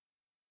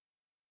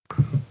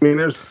 I'm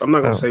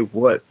not gonna say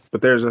what,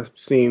 but there's a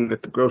scene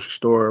at the grocery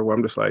store where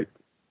I'm just like,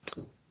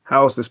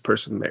 how is this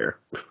person there?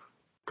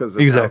 Because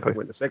exactly.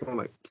 When the second one,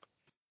 like,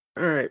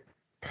 all right,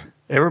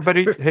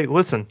 everybody. Hey,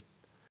 listen.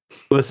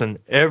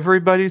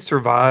 Everybody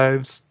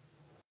survives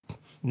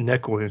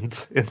neck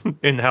wounds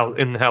in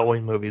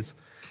Halloween movies.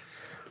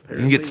 Apparently.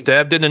 You can get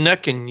stabbed in the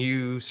neck and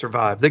you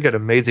survive. They got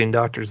amazing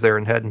doctors there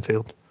in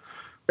Haddonfield.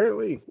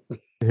 Apparently.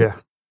 Yeah.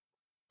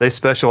 They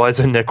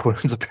specialize in neck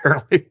wounds,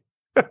 apparently.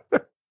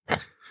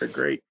 They're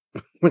great.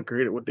 They're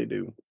great at what they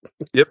do.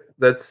 Yep.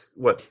 That's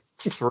what,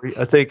 3?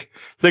 I think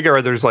I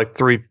read there's like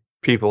 3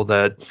 people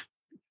that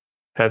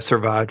have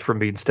survived from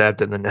being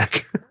stabbed in the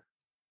neck.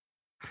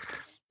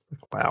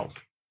 Wow.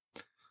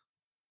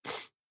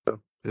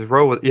 Just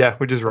roll with,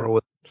 we just roll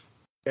with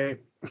Okay.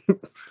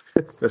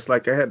 It's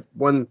like I had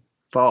one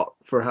thought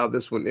for how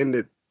this one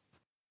ended,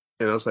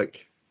 and I was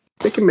like,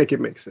 they can make it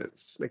make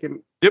sense. They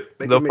can. Yep.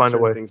 They They'll can make find a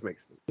certain way. Things make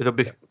sense.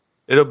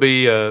 It'll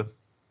be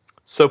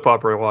soap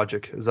opera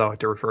logic, as I like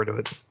to refer to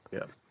it.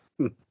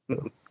 Yeah.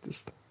 So,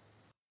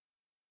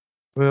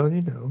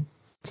 well,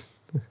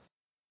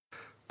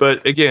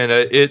 But again,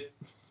 it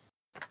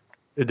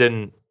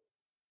didn't.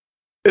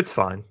 It's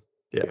fine.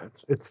 Yeah.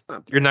 It's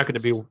you're not going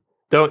to be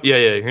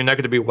you're not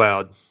going to be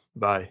wowed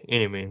by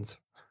any means.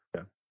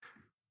 Yeah.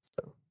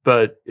 So,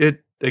 but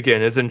it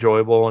again is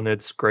enjoyable and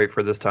it's great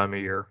for this time of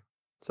year.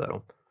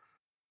 So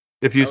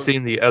if you've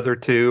seen the other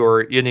 2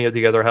 or any of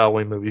the other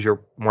Halloween movies,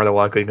 you're more than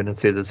likely going to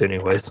see this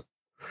anyways.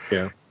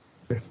 Yeah.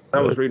 I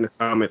was reading a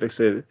comment. They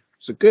said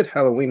it's a good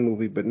Halloween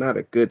movie, but not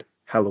a good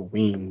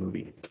Halloween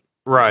movie.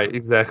 Right,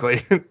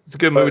 exactly. It's a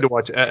good movie to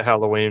watch at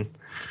Halloween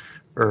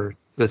or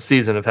the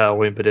season of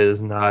Halloween, but it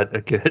is not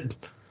a good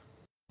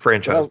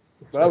franchise.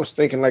 I was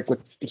thinking, like,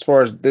 as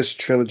far as this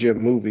trilogy of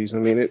movies, I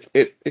mean,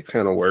 it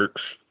kind of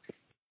works.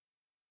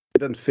 It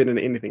doesn't fit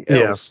into anything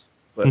else,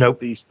 but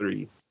these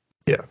 3.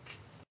 Yeah.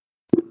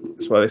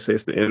 That's why they say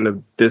it's the end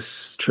of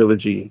this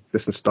trilogy,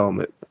 this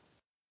installment.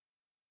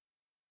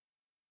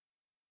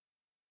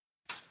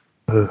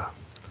 All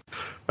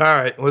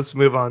right, let's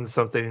move on to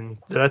something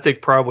that I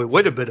think probably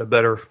would have been a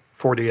better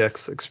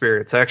 4DX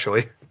experience,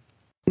 actually.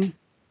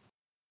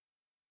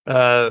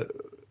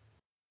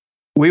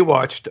 We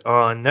watched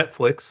on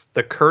Netflix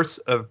The Curse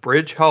of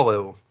Bridge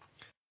Hollow,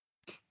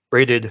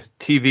 rated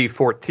TV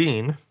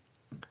 14,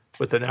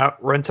 with an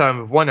runtime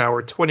of 1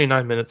 hour,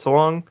 29 minutes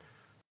long,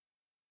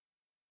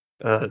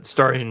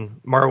 starring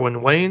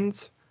Marlon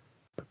Wayans.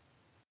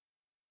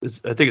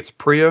 I think it's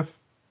Priya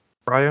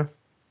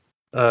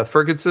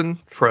Ferguson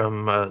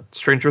from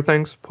Stranger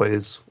Things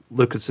plays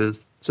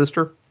Lucas's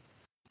sister.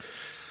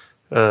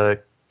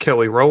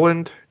 Kelly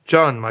Rowland,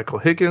 John Michael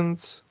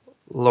Higgins,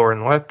 Lauren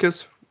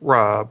Lapkus,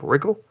 Rob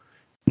Riggle,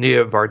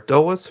 Nia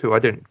Vardalos, who I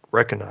didn't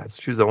recognize.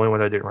 She was the only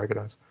one I didn't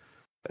recognize.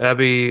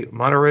 Abby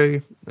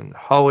Monterey and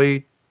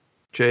Holly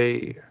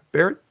J.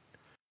 Barrett,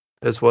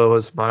 as well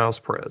as Miles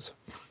Perez.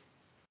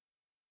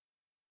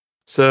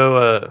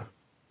 So,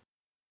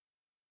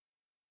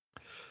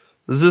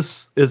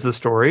 this is the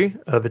story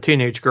of a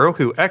teenage girl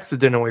who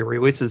accidentally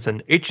releases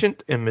an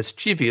ancient and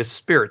mischievous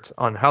spirit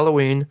on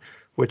Halloween,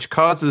 which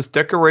causes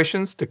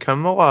decorations to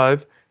come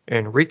alive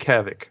and wreak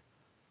havoc.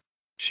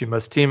 She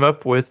must team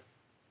up with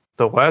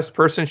the last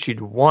person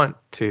she'd want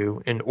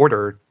to in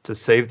order to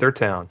save their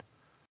town.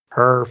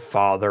 Her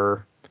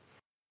father.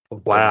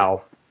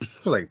 Wow. I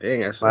was like,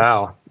 dang.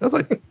 Wow. That was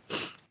like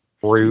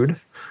rude.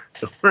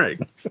 Right.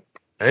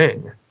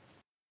 Dang.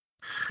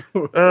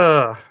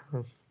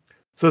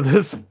 So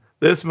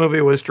this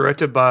movie was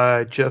directed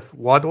by Jeff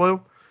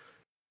Wadlow,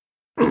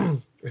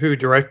 who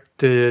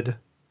directed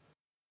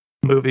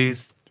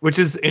movies,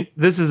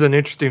 this is an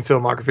interesting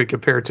filmography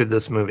compared to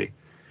this movie.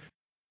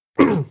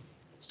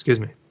 Excuse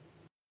me.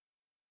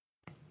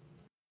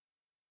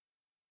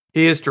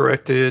 He has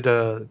directed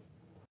Are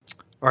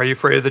You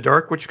Afraid of the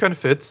Dark, which kind of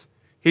fits.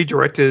 He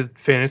directed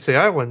Fantasy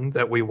Island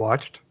that we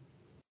watched.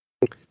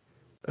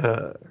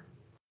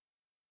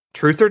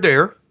 Truth or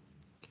Dare.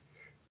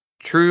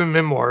 True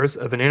Memoirs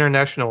of an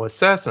International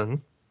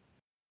Assassin.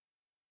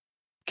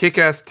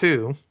 Kick-Ass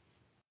 2.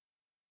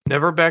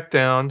 Never Back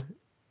Down.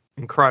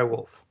 And Cry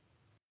Wolf.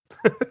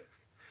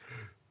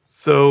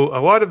 So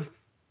a lot of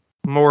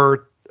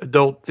more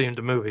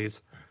adult-themed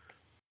movies.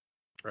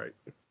 Right.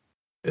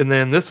 And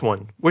then this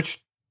one,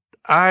 which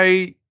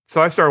I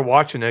started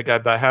watching it,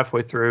 got about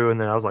halfway fthrough, and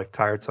then I was like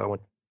tired, so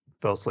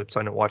fell asleep, so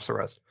I didn't watch the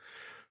rest.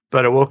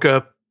 But I woke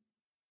up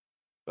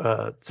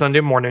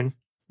Sunday morning.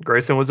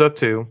 Grayson was up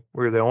too.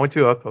 We were the only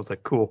 2 up. I was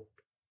like, cool.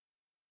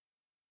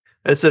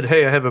 I said,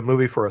 hey, I have a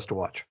movie for us to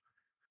watch.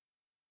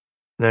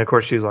 And then, of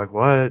course, she's like,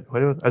 what?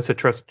 I said,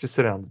 trust, just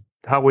sit down.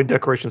 Halloween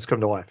decorations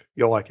come to life.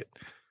 You'll like it.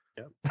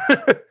 Yeah.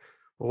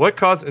 What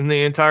caused in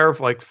the entire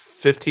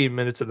 15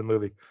 minutes of the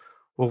movie?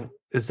 Well,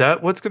 is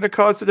that what's going to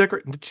cause the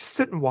decoration? Just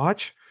sit and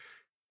watch.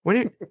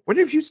 When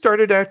have you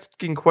started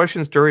asking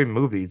questions during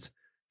movies?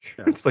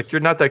 Yeah. It's like, you're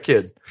not that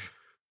kid.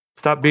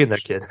 Stop being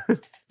that kid.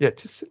 Yeah,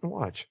 just sit and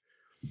watch.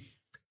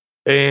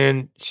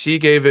 And she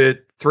gave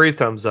it 3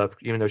 thumbs up,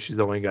 even though she's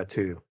only got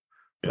 2.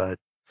 But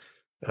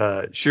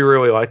she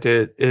really liked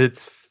it.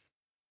 It's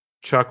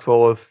chock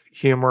full of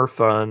humor,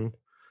 fun,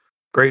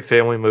 great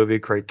family movie,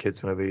 great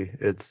kids movie.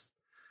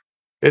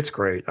 It's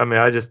great. I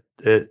mean,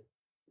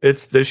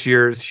 it's this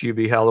year's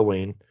Hubie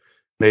Halloween,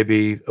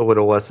 maybe a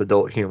little less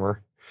adult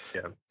humor.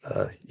 Yeah.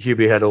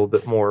 Hubie had a little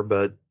bit more,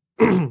 but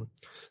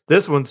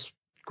this one's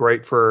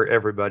great for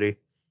everybody.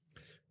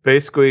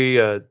 Basically,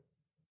 Marlon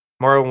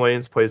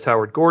Wayans plays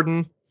Howard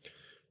Gordon,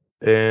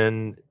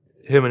 and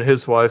him and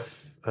his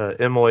wife,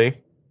 Emily,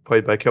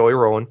 played by Kelly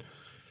Rowland,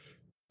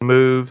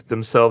 moved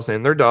themselves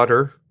and their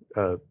daughter,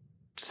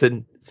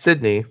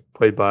 Sydney,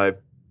 played by, I'm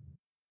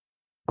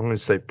going to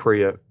say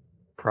Priya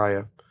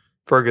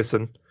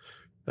Ferguson,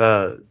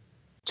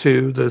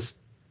 to this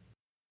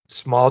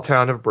small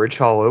town of Bridge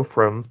Hollow.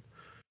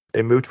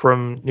 They moved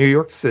from New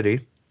York City,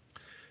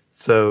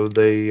 so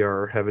they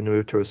are having to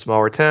move to a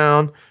smaller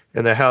town,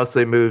 and the house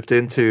they moved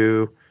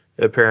into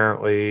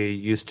apparently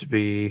used to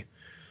be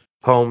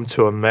home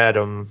to a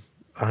madam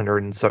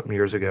 100 and something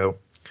years ago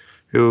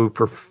who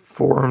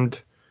performed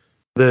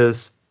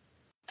this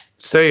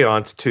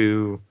seance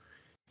to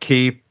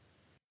keep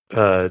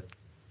I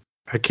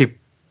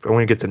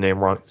want to get the name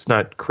wrong. It's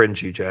not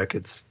Cringy Jack.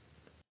 It's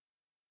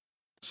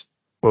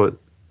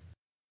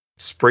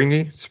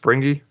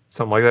Springy,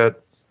 something like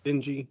that.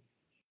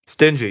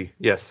 Stingy,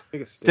 yes.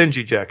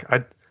 Stingy Jack.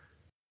 I've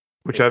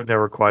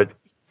never quite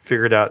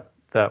figured out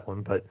that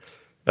one, but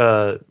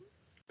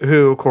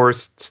who, of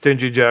course,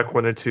 Stingy Jack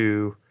wanted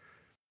to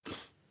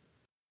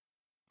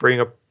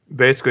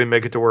basically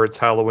make it to where it's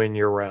Halloween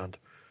year round.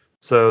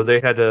 So they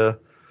had to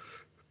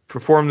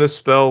perform this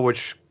spell,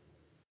 which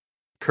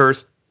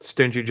cursed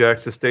Stingy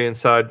Jack to stay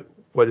inside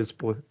what is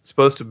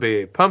supposed to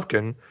be a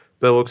pumpkin,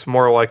 but it looks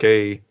more like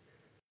a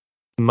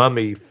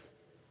mummy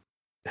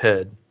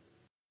head.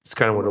 It's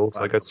kind of what it looks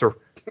like.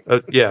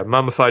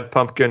 Mummified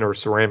pumpkin or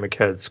ceramic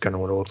head is kind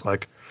of what it looks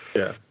like.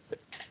 Yeah.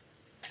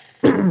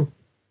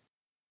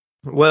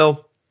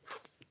 Well,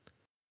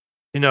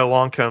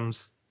 along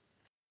comes.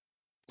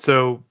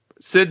 So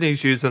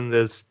Sydney's using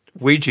this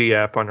Ouija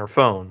app on her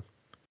phone,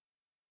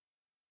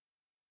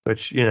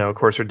 which, of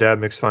course, her dad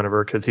makes fun of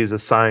her because he's a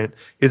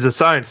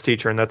science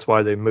teacher, and that's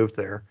why they moved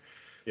there.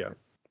 Yeah.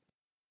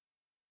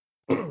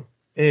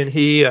 And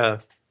he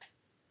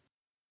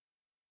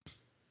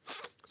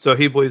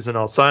believes in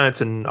all science,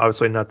 and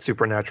obviously not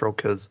supernatural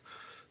because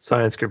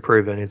science can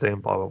prove anything,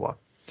 blah, blah, blah.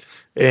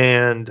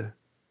 And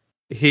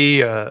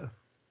he, the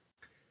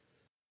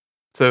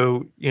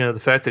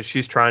fact that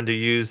she's trying to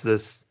use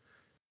this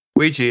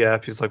Ouija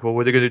app, he's like, well,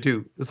 what are they going to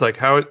do? It's like,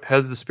 how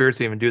did the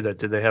spirits even do that?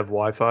 Did they have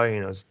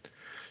Wi-Fi?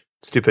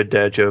 Stupid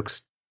dad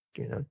jokes,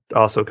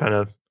 also kind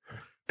of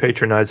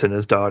patronizing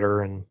his daughter.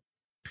 And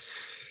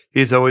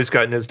he's always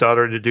gotten his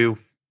daughter to do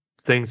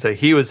things that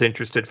he was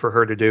interested for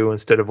her to do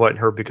instead of letting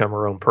her become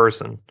her own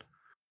person.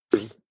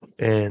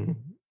 And,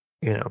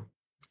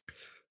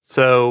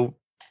 so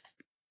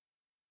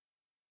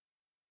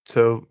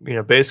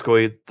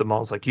basically the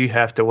mom's like, you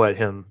have to let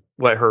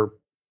her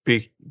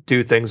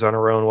do things on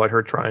her own, let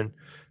her try and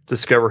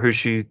discover who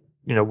she,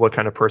 what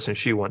kind of person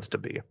she wants to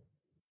be.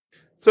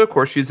 So of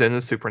course she's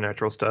into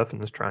supernatural stuff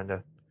and is trying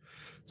to.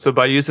 So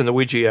by using the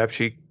Ouija app,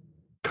 she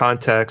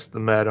contacts the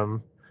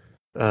Madam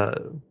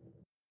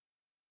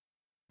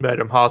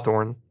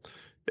Hawthorne,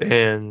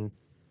 and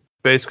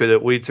basically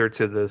that leads her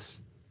to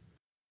this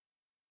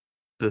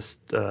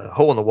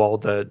hole in the wall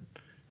that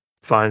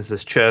finds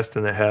this chest,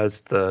 and it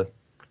has the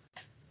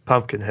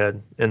pumpkin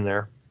head in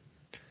there.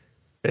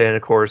 And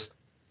of course,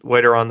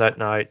 later on that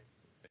night,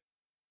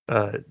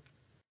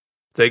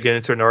 they get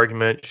into an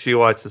argument. She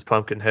lights this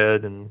pumpkin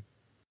head, and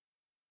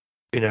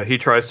he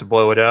tries to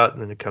blow it out,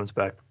 and then it comes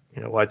back,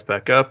 lights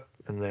back up,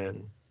 and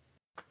then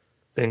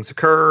things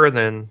occur, and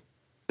then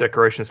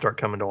decorations start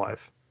coming to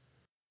life.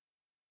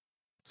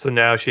 So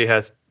now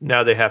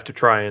they have to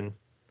try and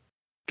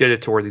get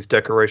it to where these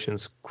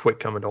decorations quit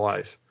coming to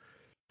life,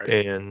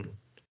 and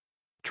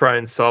try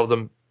and solve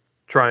them,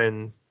 try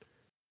and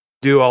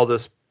do all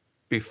this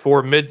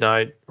before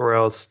midnight, or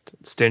else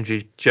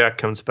Stingy Jack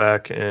comes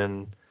back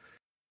and,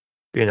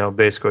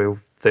 basically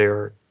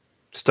they're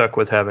stuck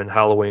with having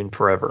Halloween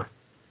forever.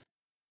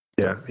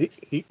 Yeah,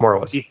 he more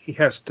or less. He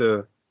has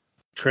to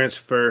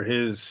transfer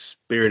his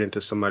spirit into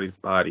somebody's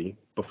body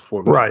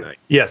before midnight. Right.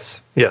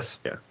 Yes. Yeah.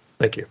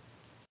 Thank you.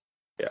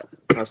 Yeah.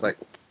 I was like,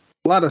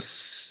 a lot of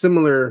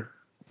similar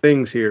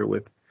things here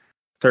with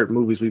certain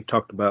movies we've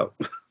talked about.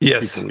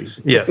 Yes. recently.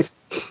 Yes.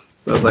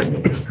 I was like,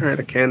 all right,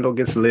 a candle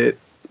gets lit,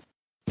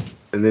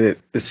 and then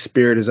the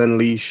spirit is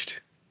unleashed.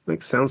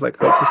 Like, sounds like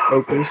Hocus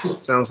Pocus.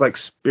 Sounds like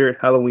Spirit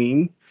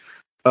Halloween.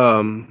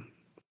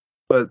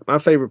 But my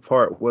favorite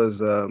part was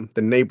the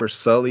neighbor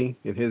Sully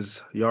in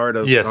his yard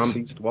of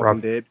zombies, Walking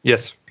Dead.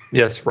 Yes,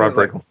 Rob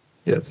Riggle.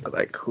 Yes. I was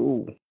like,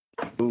 cool.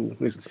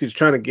 He's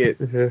trying to get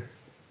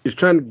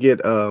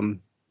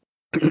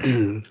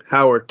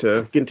Howard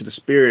to get into the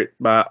spirit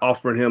by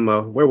offering him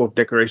a werewolf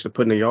decoration to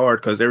put in the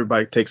yard because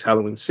everybody takes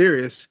Halloween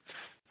serious.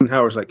 And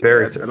Howard's like,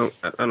 I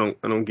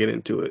don't get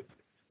into it.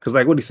 Because,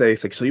 like, what do you say?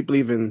 It's like, so you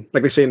believe in,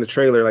 like they say in the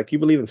trailer, like, you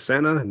believe in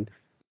Santa? And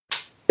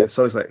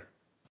so he's like,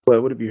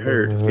 well, what have you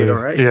heard? Is he all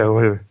right?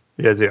 Yeah,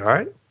 is he all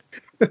right?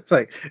 It's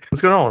like,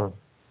 what's going on with him?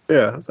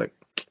 Yeah, I was like,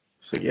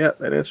 so yeah,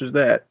 that answers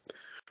that.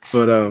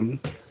 But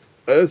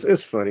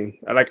it's funny.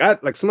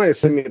 Like somebody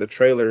sent me the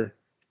trailer,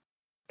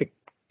 I think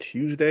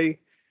Tuesday.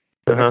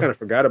 I kind of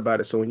forgot about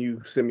it. So when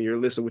you sent me your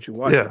list of what you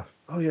watched,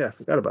 I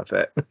forgot about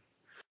that.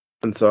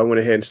 And so I went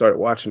ahead and started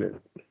watching it,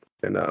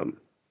 and I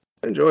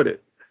enjoyed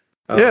it.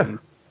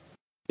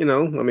 I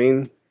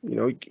mean,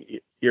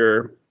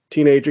 your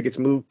teenager gets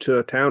moved to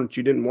a town that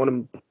you didn't want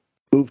to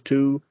move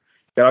to,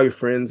 got all your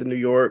friends in New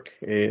York,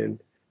 and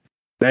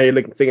now you're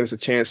thinking it's a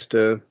chance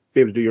to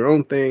be able to do your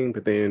own thing,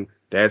 but then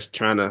dad's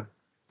trying to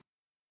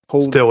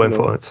hold, Still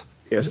influence.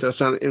 Yeah, still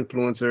trying to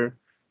influence her.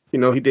 She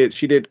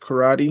did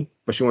karate,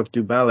 but she wanted to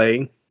do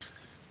ballet.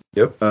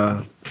 Yep.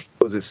 Got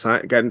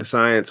into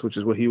science, which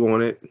is what he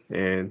wanted,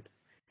 and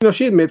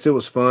she admits it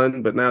was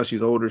fun, but now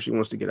she's older, she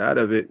wants to get out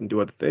of it and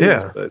do other things.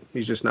 Yeah. But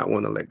he's just not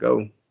wanting to let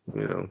go.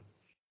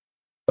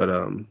 But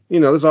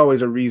there's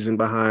always a reason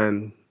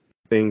behind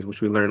things,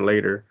 which we learn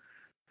later.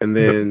 And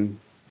then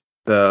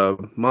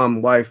the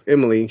mom wife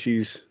Emily,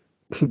 she's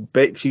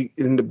she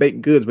is into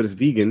baked goods, but it's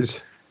vegan.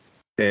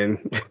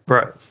 And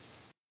right.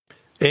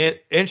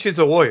 And she's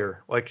a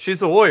lawyer. Like,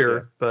 she's a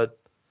lawyer, but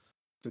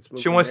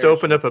she wants to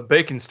open up a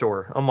baking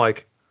store. I'm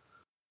like,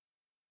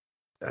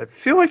 I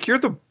feel like you're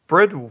the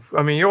bread.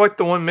 I mean, you're like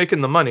the one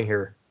making the money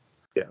here.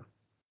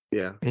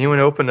 Yeah. And you want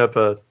to open up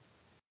a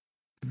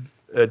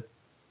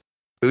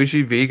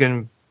bougie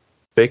vegan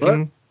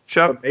baking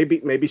shop?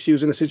 But maybe she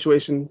was in a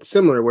situation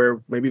similar where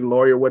maybe the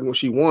lawyer wasn't what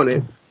she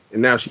wanted,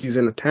 and now she's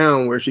in a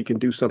town where she can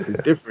do something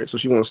different. So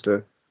she wants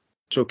to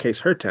showcase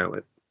her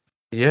talent.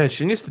 Yeah,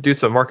 she needs to do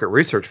some market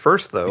research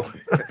first, though.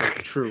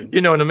 True.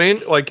 You know what I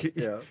mean? Like,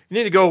 you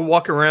need to go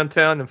walk around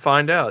town and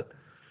find out.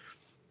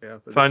 Yeah.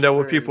 Find out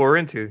what people are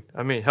into.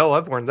 I mean, hell,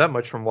 I've learned that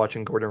much from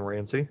watching Gordon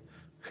Ramsay.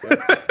 Yeah.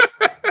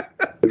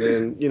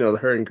 And then,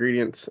 her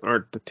ingredients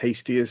aren't the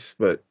tastiest,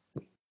 but,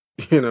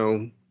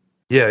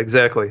 Yeah,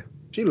 exactly.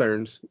 She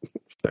learns.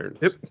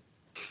 Yep.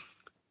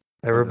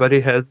 Everybody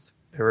has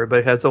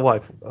a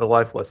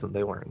life lesson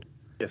they learned.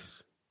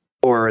 Yes.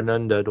 Or an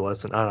undead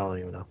lesson. I don't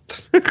even know.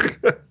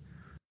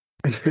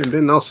 And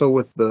then also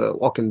with the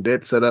Walking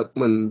Dead setup,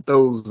 when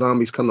those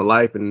zombies come to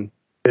life and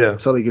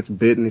somebody gets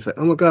bitten, he's like,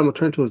 "Oh my god, I'm gonna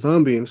turn into a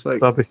zombie," and it's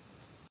like, zombie.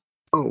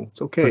 "Oh, it's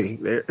okay."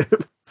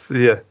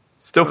 Yeah,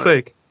 still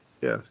fake.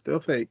 Yeah, still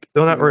fake.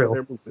 Still not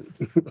real.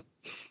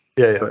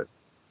 Yeah. But,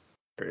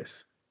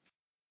 Chris.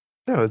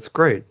 No, it's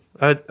great.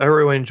 I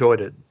really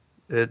enjoyed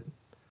it.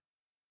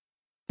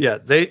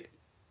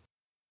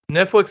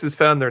 Netflix has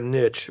found their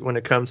niche when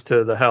it comes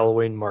to the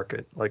Halloween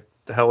market, like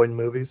the Halloween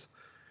movies.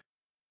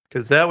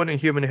 Because that one and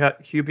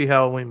Hubie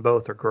Halloween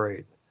both are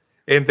great.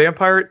 And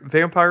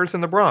Vampires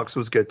in the Bronx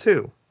was good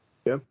too.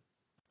 Yeah,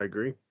 I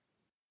agree.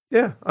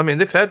 Yeah, I mean,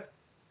 they've had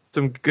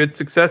some good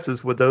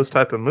successes with those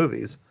type of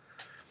movies.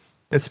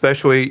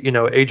 Especially,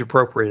 age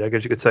appropriate, I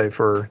guess you could say,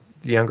 for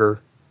the younger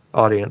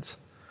audience.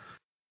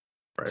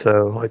 Right.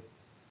 So, like,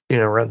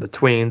 around the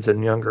tweens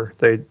and younger,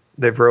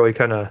 they've really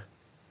kind of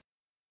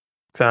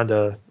found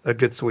a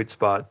good sweet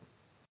spot.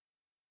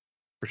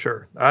 For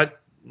sure. I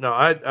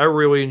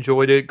really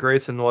enjoyed it.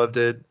 Grayson loved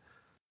it.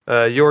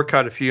 York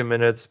caught a few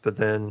minutes, but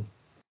then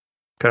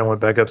kind of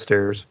went back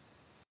upstairs.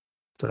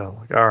 So,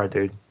 like, all right,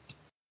 dude.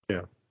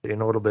 Yeah.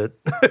 In a little bit.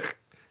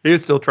 He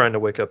was still trying to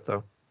wake up,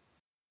 though.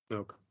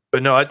 Okay.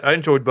 But no, I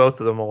enjoyed both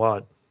of them a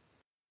lot.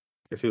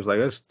 Guess he was like,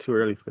 "That's too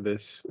early for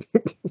this."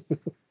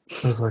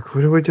 I was like,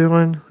 "What are we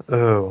doing?"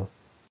 Oh,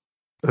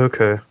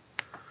 okay.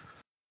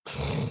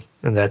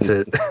 And that's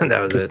it.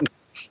 That was it.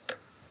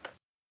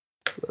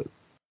 But,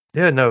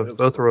 yeah, no,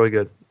 both are really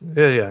good.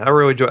 Yeah. I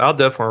really enjoy. I'll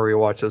definitely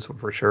rewatch this one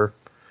for sure,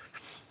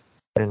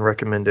 and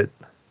recommend it.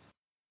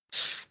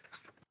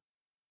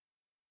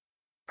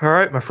 All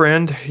right, my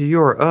friend,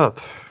 you're up.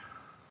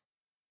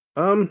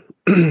 So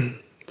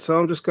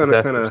I'm just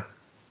gonna kind of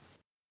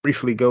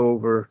briefly go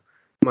over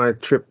my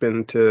trip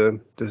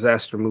into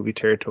disaster movie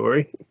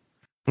territory.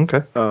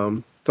 Okay.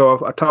 So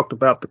I talked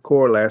about The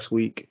Core last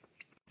week,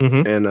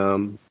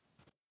 and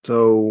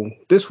so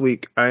this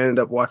week I ended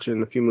up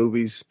watching a few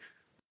movies,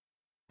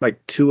 like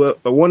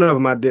but one of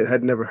them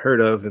had never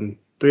heard of, and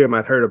three of them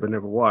I'd heard of but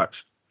never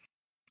watched.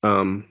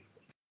 So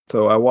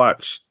I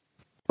watched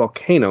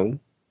Volcano,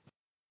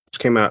 which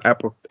came out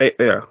April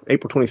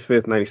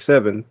 25th,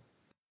 1997,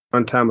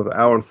 runtime of 1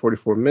 hour and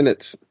 44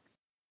 minutes.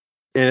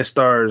 And it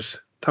stars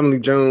Tommy Lee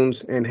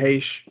Jones, Anne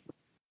Heche,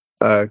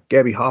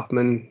 Gabby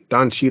Hoffman,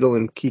 Don Cheadle,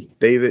 and Keith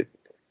David.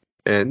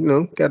 And,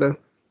 got a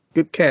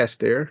good cast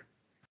there.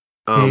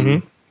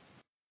 And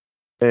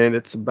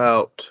it's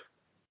about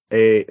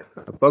a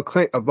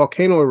volcano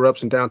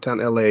erupts in downtown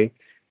LA, and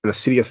a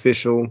city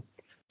official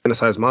and a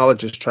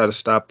seismologist try to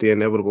stop the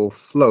inevitable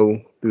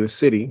flow through the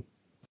city.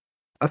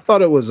 I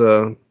thought it was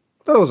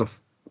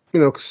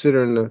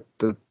considering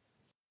the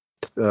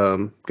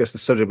guess the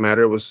subject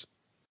matter, it was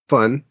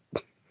fun.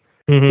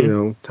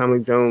 Tommy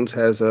Lee Jones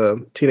has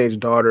a teenage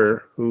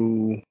daughter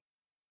who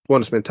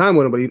wants to spend time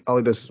with him, but all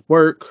he does is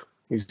work.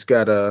 He's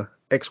got a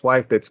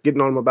ex-wife that's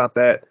getting on him about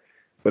that,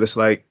 but it's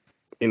like,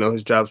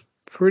 his job's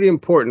pretty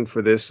important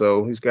for this,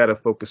 so he's got to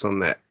focus on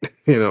that.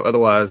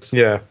 Otherwise,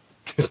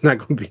 it's not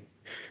going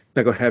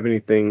to have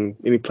any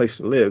place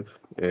to live.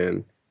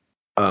 And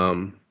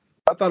I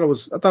thought it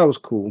was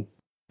cool.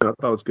 I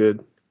thought it was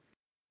good.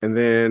 And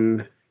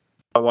then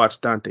I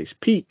watched Dante's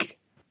Peak,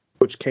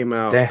 which came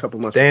out a couple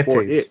months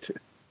before it.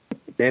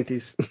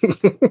 Dante's.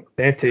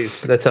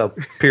 Dante's. That's how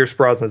Pierce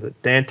Brosnan says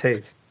it.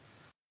 Dante's.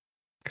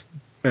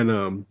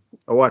 And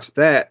I watched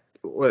that.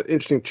 What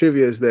interesting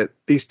trivia is that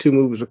these two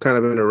movies were kind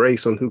of in a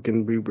race on who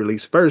can be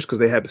released first because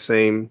they had the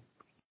same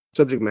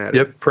subject matter.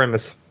 Yep,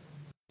 premise.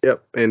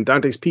 Yep. And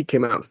Dante's Peak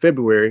came out in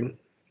February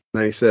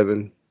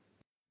 '97,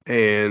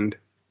 and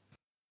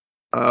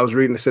I was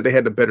reading it said they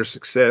had the better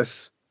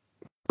success,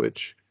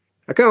 which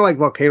I kind of like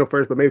Volcano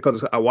first, but maybe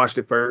because I watched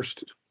it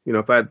first. You know,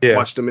 if I'd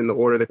watched them in the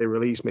order that they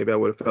released, maybe I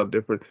would have felt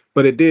different.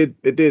 But it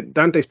did.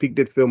 Dante's Peak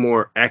did feel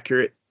more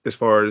accurate as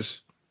far as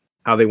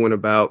how they went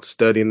about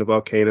studying the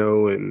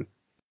volcano, and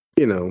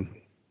you know,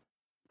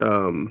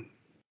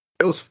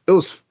 it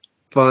was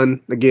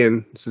fun.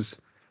 Again, it's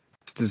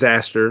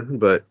disaster,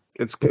 but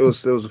it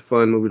was a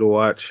fun movie to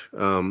watch.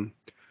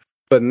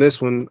 But in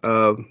this one,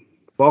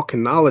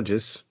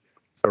 volcanologist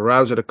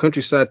arrives at a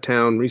countryside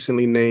town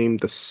recently named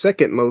the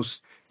second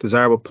most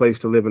desirable place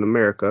to live in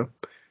America,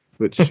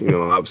 which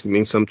obviously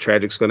means some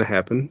tragic's going to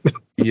happen.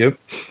 Yep.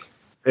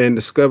 And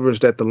discovers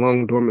that the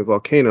long dormant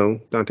volcano,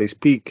 Dante's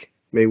Peak,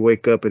 may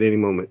wake up at any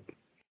moment.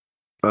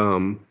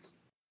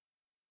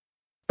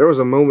 There was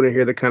a moment in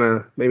here that kind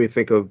of made me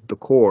think of The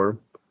Core,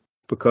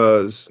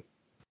 because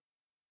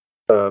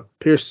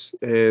Pierce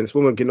and this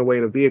woman getting away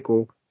in a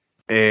vehicle,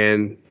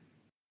 and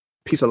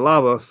a piece of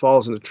lava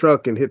falls in the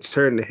truck and hits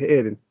her in the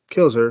head and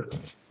kills her.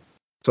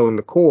 So in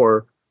The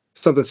Core,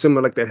 something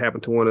similar like that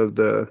happened to one of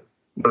the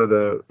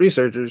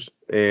researchers,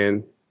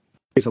 and a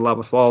piece of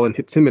lava fall and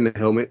hits him in the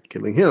helmet,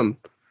 killing him.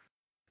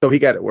 So he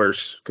got it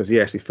worse because he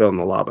actually fell in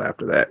the lava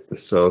after that.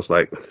 So it's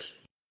like,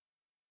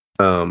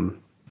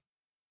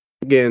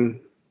 again,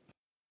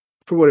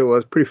 for what it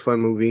was, pretty fun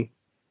movie.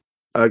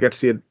 I got to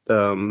see it.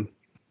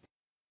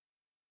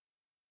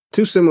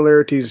 Two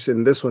similarities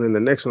in this one and the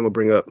next one will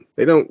bring up.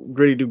 They don't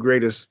really do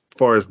great as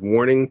far as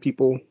warning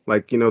people.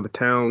 Like, the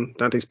town,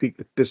 Dante's Peak,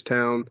 this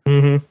town.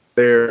 Mm-hmm.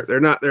 They're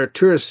a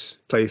tourist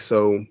place.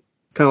 So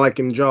kind of like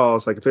in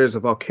Jaws, like if there's a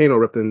volcano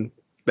erupting,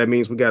 that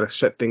means we got to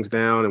shut things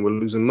down and we're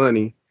losing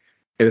money.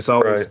 And it's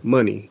always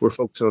money. We're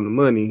focused on the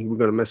money. We're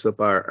going to mess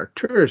up our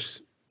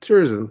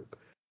tourism.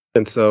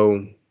 And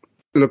so,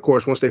 and of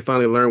course, once they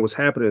finally learn what's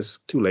happening, it's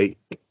too late.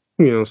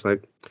 It's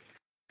like,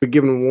 we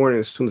give them a warning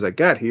as soon as I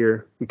got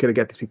here. We could have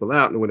got these people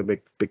out and it would have been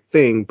a big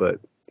thing, but,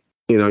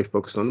 you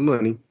focused on the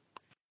money.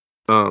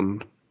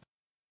 Then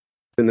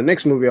the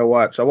next movie I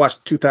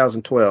watched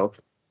 2012.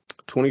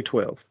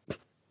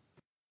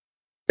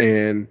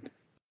 And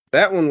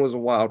that one was a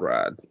wild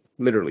ride,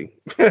 literally.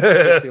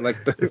 Like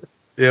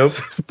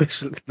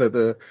especially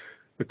the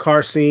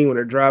car scene when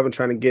they're driving,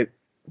 trying to get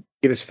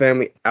his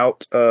family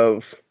out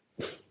of,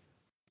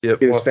 get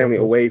his family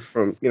away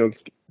from,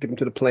 get them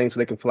to the plane so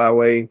they can fly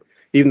away.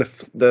 Even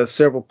the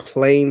several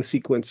plane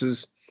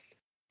sequences,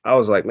 I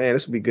was like, man,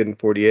 this would be good in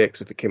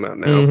 40X if it came out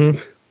now. Mm-hmm.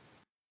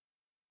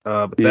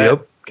 But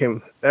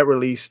that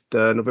released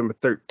November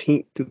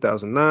 13th,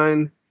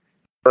 2009.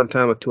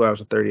 Runtime of 2 hours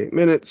and 38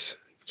 minutes.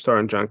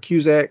 Starring John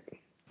Cusack,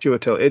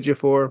 Chiwetel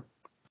Ejiofor,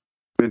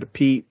 Brenda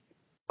Peet,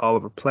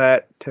 Oliver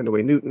Platt,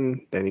 Tendaway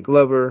Newton, Danny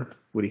Glover,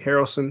 Woody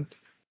Harrelson.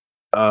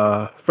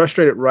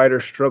 Frustrated writer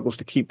struggles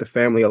to keep the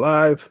family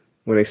alive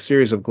when a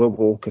series of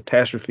global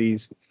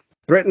catastrophes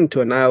threaten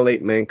to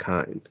annihilate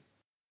mankind.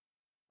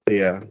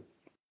 Yeah,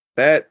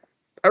 that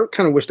I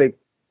kind of wish they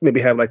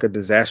maybe have like a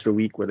disaster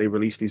week where they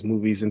release these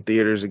movies in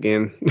theaters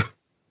again.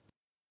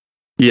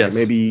 Yes,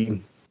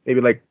 maybe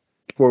like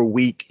for a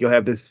week you'll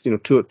have this,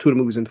 two of the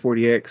movies in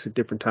 40X at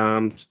different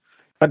times.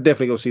 I'd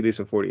definitely go see this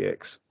in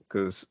 40X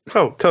because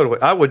totally,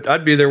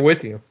 I'd be there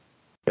with you.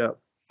 Yeah.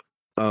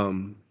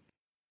 And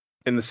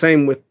the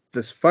same with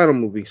this final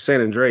movie,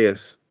 San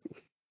Andreas,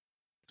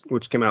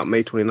 which came out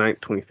May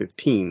 29th,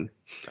 2015.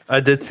 I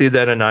did see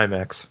that in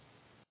IMAX.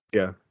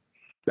 Yeah,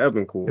 that would have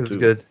been cool. It was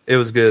good. It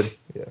was good.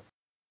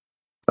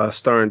 Yeah.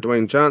 Starring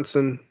Dwayne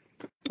Johnson,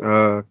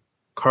 Carla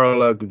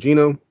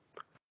Gugino,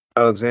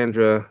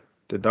 Alexandra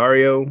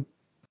Daddario.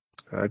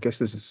 I guess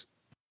this is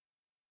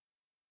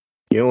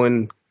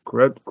Ewan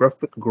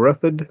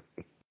Grufford,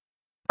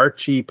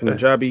 Archie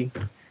Punjabi,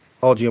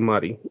 Paul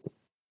Giamatti.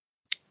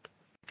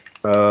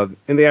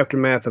 In the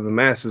aftermath of a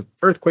massive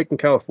earthquake in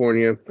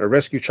California, a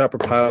rescue chopper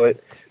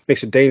pilot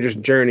makes a dangerous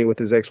journey with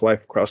his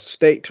ex-wife across the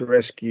state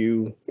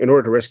in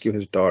order to rescue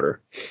his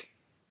daughter.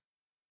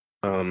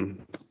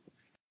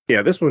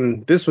 Yeah, this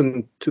one,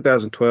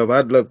 2012.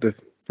 I'd love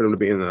for them to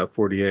be in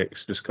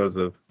 40X just because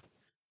of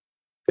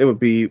it would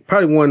be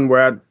probably one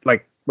where I'd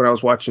like when I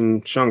was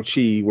watching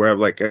Shang-Chi, where I'm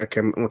like, I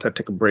want to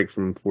take a break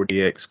from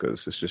 40X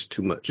because it's just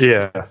too much.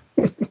 Yeah.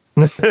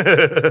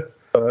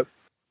 But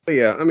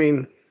yeah, I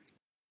mean,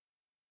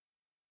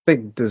 I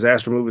think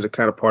disaster movies are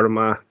kind of part of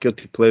my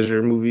guilty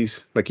pleasure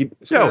movies. Like,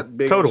 it's not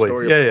big totally.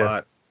 story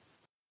plot.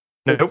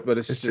 Nope. But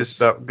it's just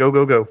about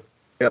go.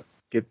 Yep.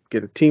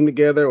 Get a team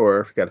together,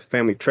 or if you got a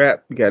family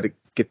trap, you got to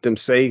get them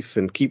safe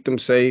and keep them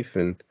safe.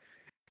 And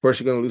of course,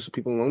 you're going to lose some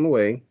people along the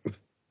way.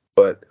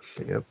 But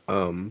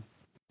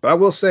but I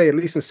will say, at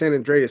least in San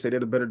Andreas, they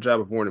did a better job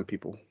of warning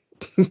people.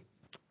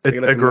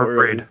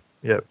 Agreed.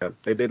 Yep.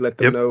 They did let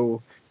them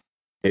know.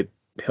 It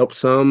helped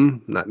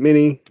some, not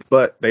many,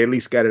 but they at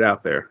least got it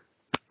out there.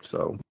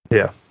 So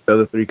yeah, The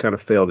other three kind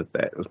of failed at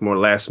that. It was more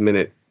last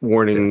minute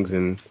warnings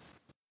and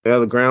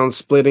the ground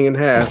splitting in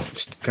half.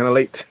 Just kind of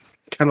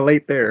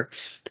late there.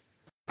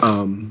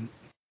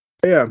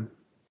 Yeah,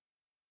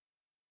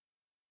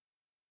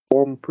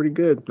 I'm pretty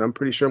good. I'm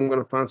pretty sure I'm going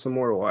to find some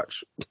more to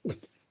watch.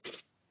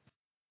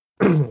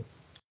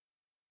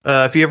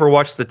 If you ever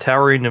watched The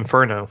Towering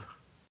Inferno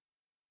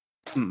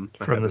from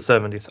the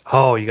 70s,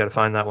 oh, you got to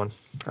find that one.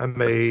 I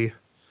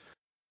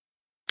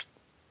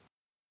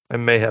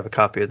may have a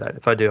copy of that.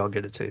 If I do, I'll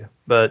get it to you.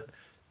 But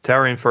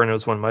Towering Inferno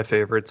is one of my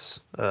favorites.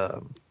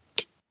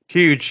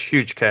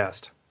 Huge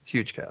cast.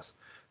 Kind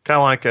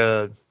of like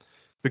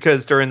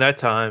because during that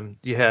time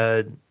you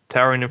had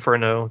Towering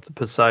Inferno, The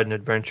Poseidon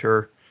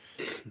Adventure,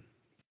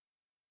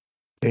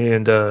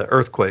 and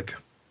Earthquake.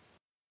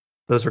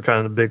 Those are kind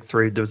of the big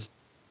three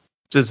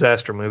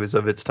disaster movies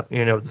of its time, the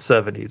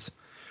 70s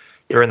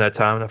during that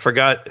time. And I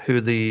forgot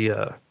who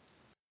the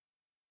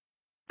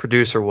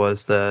producer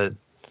was that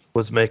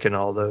was making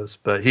all those,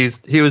 but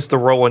he was the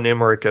Roland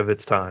Emmerich of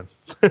its time.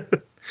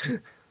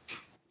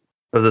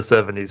 Of the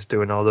 70s,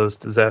 doing all those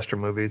disaster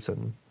movies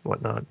and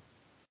whatnot.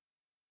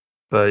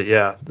 But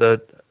yeah,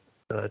 the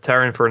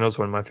Towering Inferno is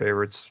one of my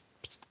favorites.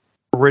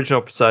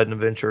 Original Poseidon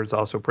Adventure is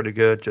also pretty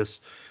good,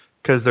 just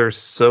because there's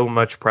so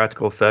much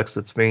practical effects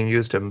that's being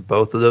used in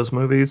both of those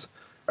movies.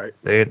 Right.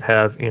 They didn't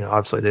have,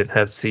 obviously they didn't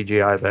have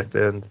CGI back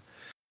then.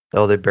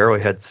 Hell, they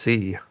barely had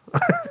C.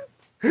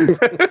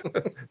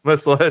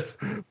 much less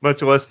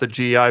the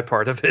GI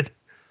part of it.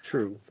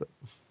 True. So,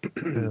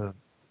 yeah.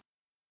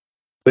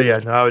 But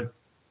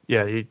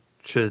yeah, you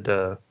should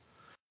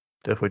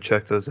definitely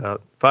check those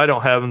out. If I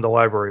don't have them, the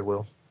library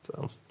will.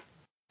 So,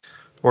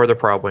 or they're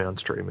probably on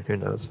streaming. Who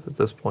knows at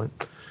this point?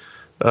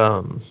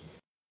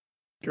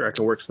 Sure, I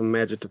can work some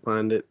magic to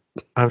find it.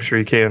 I'm sure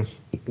you can.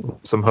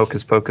 Some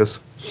hocus pocus.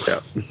 Yeah.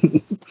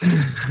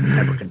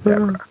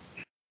 Abracadabra.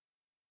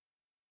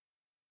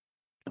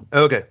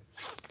 Okay.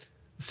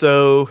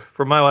 So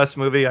for my last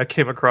movie, I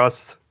came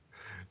across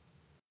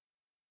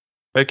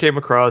on,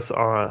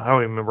 I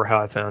don't even remember how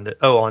I found it.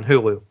 Oh, on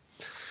Hulu.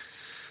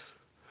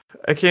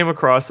 I came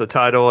across the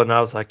title and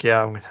I was like,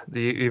 yeah,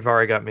 you've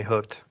already got me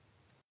hooked.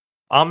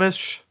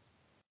 Amish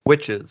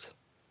Witches.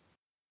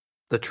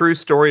 The True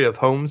Story of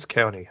Holmes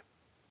County.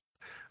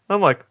 I'm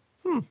like,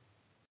 all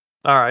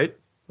right,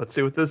 let's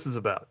see what this is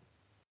about.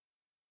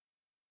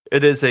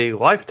 It is a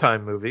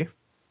Lifetime movie.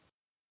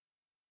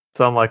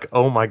 So I'm like,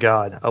 oh my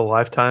God, a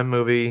Lifetime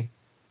movie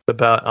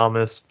about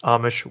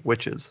Amish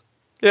witches.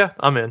 Yeah,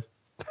 I'm in.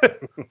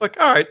 Like,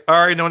 all right, I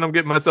already know what I'm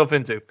getting myself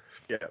into.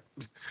 Yeah.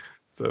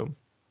 So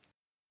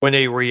when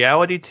a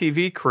reality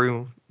TV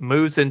crew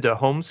moves into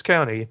Holmes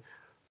County,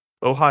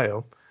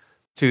 Ohio,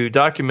 to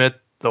document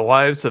the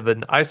lives of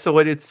an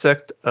isolated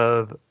sect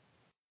of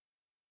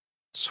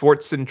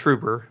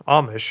Schwarzentruber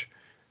Amish,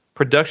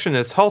 production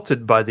is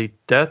halted by the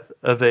death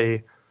of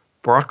a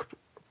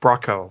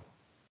Brockow.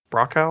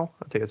 Brockow?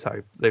 I think that's how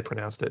they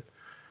pronounced it.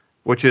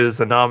 Which is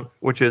the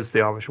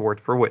Amish word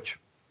for witch.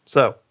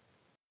 So,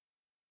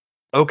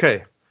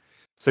 okay.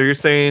 So you're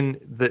saying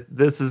that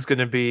this is going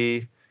to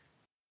be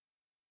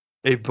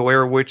a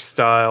Blair Witch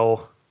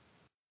style,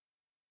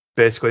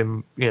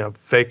 basically,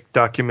 fake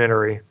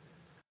documentary.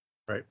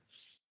 Right.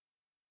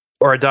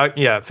 Or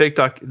fake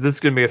doc. This is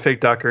going to be a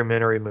fake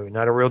documentary movie,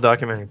 not a real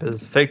documentary, but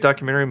it's a fake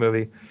documentary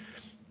movie.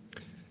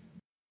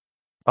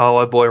 A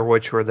la Blair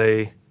Witch, where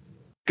they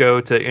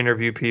go to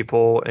interview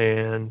people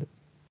and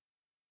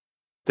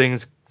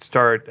things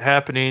start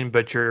happening,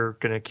 but you're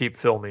going to keep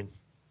filming.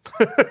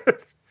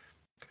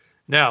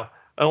 Now,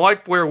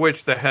 unlike Blair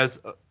Witch, that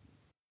has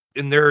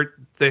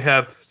they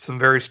have some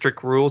very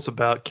strict rules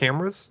about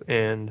cameras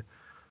and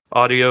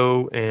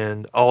audio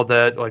and all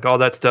that, like all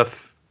that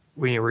stuff.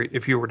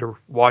 If you were to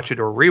watch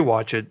it or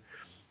rewatch it,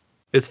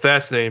 it's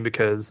fascinating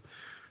because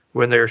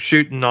when they're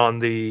shooting on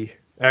the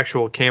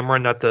actual camera,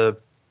 not the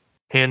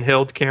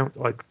handheld camera,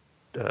 like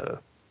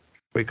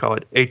we call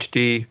it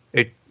HD,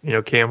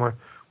 camera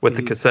with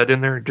the cassette in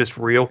there, just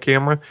real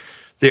camera.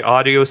 The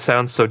audio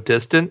sounds so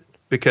distant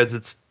because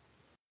it's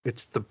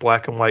the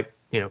black and white,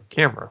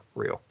 camera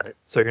reel. Right?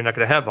 So you're not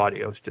going to have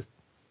audio; it's just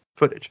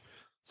footage.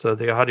 So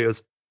the audio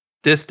is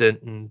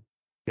distant and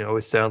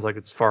it sounds like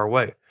it's far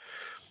away.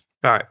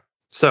 All right,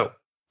 so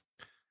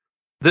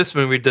this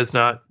movie does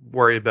not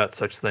worry about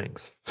such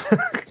things.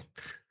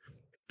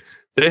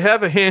 They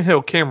have a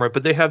handheld camera,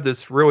 but they have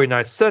this really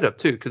nice setup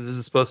too, because this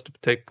is supposed to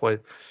take place.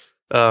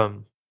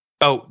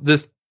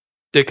 This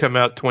did come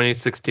out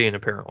 2016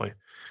 apparently.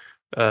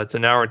 It's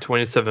an hour and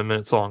 27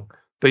 minutes long,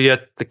 but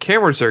yet the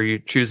cameras are you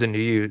choosing to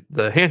use,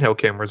 the handheld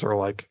cameras are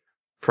like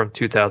from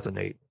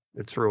 2008.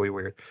 It's really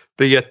weird,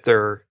 but yet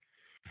their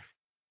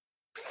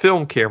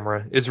film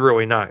camera is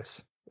really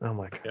nice. And I'm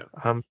like, yeah.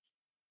 I'm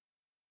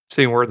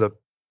seeing where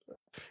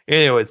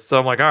anyways. So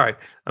I'm like, all right,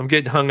 I'm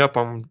getting hung up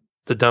on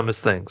the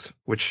dumbest things,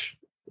 which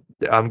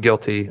I'm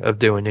guilty of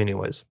doing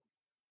anyways.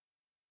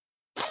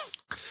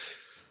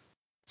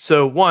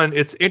 So one,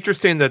 it's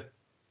interesting that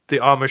the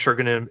Amish are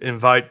going to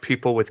invite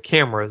people with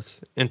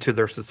cameras into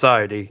their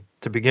society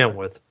to begin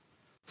with.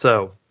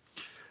 So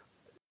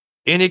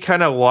any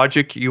kind of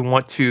logic you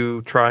want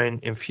to try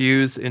and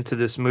infuse into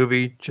this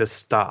movie, just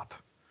stop.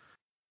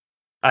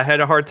 I had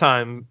a hard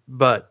time,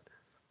 but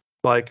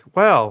like,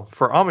 well,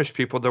 for Amish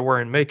people, they're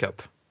wearing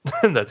makeup.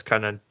 That's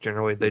kind of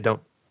generally they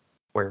don't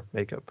wear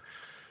makeup.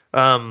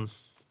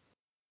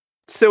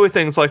 Silly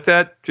things like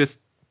that, just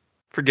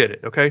forget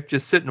it, okay?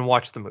 Just sit and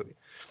watch the movie.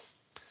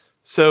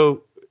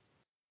 So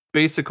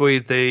basically,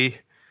 they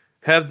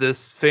have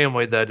this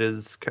family that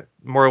is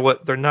more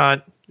what they're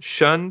not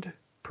shunned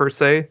per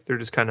se. They're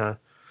just kind of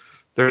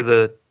they're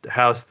the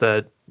house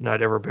that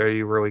not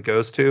everybody really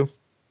goes to.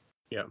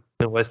 Yeah.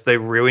 Unless they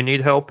really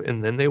need help,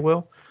 and then they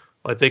will.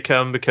 Like they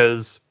come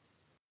because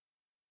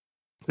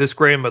this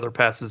grandmother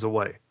passes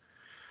away.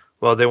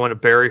 Well, they want to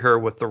bury her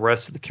with the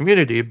rest of the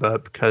community,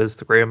 but because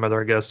the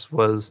grandmother, I guess,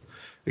 was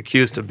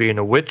accused of being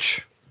a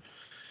witch,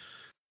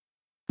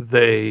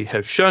 they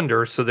have shunned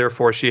her, so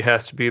therefore she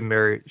has to be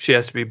married. She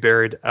has to be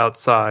buried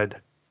outside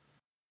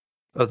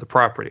of the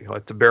property,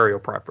 like the burial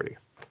property.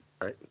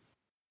 Right.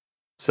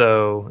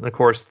 So, and of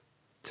course,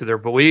 to their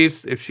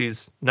beliefs, if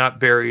she's not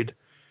buried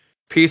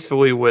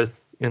peacefully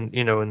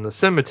in the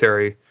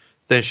cemetery,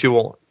 then she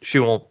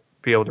won't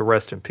be able to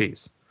rest in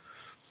peace.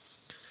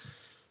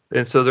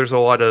 And so there's a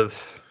lot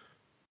of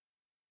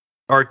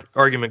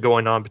argument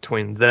going on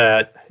between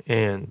that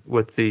and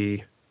with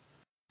the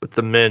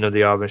men of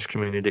the Amish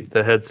community,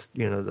 the heads,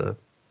 the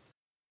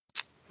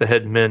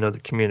head men of the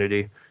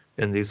community,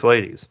 and these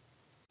ladies.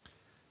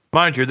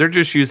 Mind you, they're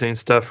just using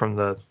stuff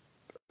from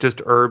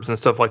just herbs and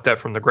stuff like that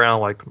from the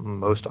ground, like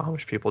most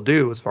Amish people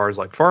do, as far as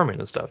like farming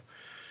and stuff.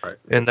 Right.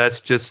 And that's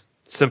just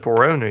simple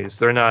remedies.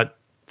 They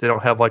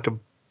don't have like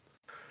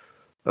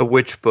a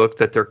witch book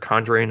that they're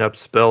conjuring up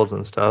spells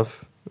and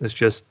stuff. It's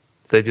just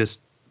because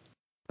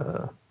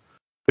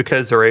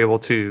they're able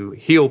to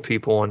heal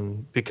people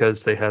and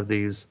because they have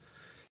these,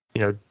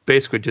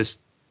 basically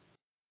just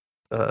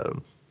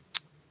home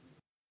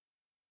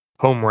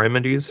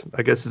remedies,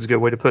 I guess is a good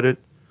way to put it.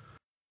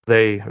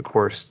 They, of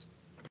course,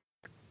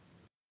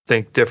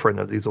 think different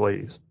of these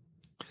ladies.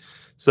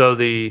 So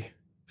the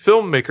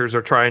filmmakers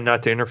are trying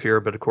not to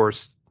interfere, but of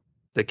course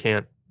they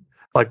can't.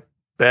 Like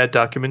bad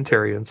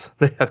documentarians,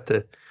 they have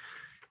to,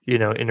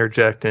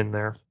 interject in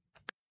there.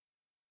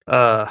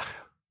 Of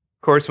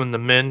course, when the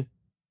men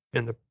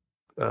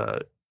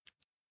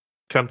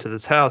come to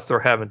this house, they're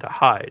having to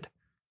hide.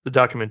 The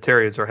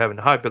documentarians are having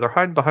to hide, but they're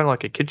hiding behind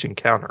like a kitchen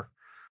counter,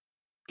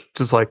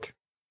 which is like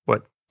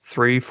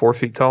 3-4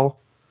 feet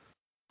tall.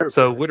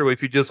 So literally,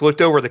 if you just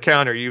looked over the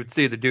counter, you would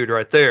see the dude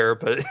right there,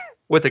 but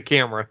with a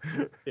camera.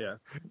 Yeah.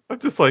 I'm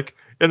just like,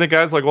 and the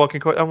guy's like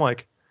walking. I'm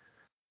like,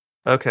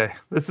 okay,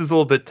 this is a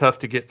little bit tough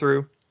to get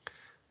through.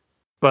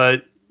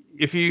 But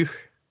you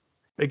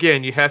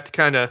have to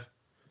kind of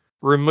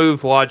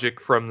remove logic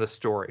from the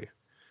story.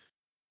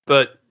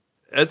 But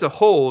as a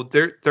whole,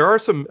 there are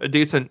a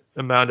decent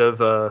amount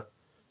of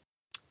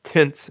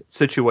tense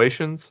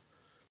situations,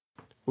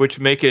 which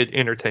make it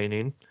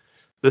entertaining.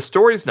 The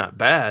story's not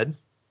bad,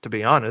 to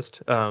be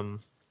honest. The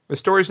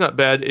story's not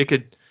bad.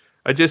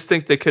 I just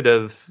think they could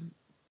have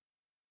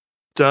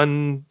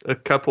done a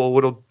couple of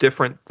little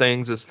different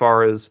things as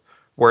far as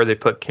where they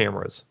put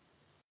cameras.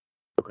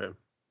 Okay.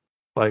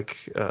 Like,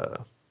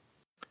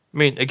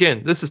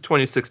 again, this is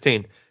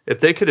 2016. If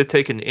they could have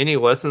taken any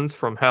lessons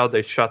from how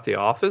they shot The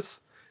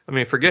Office,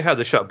 forget how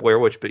they shot Blair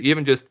Witch, but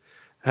even just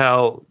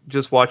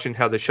watching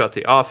how they shot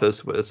The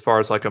Office as far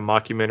as like a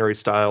mockumentary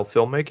style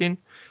filmmaking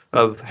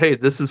of, hey,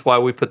 this is why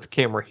we put the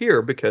camera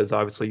here, because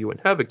obviously you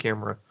wouldn't have a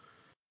camera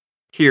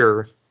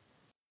here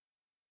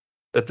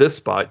at this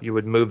spot. You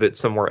would move it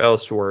somewhere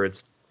else to where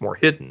it's more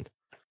hidden.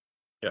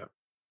 Yeah.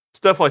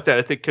 Stuff like that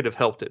I think could have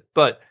helped it.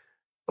 But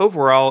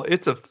overall,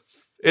 it's a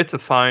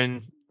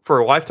fine, for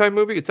a Lifetime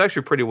movie, it's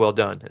actually pretty well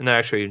done, and I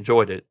actually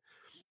enjoyed it.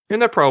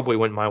 And I probably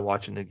wouldn't mind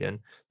watching it again.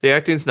 The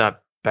acting's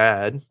not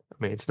bad.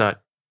 It's not,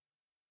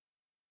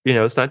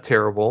 it's not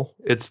terrible.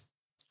 It's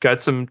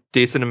got some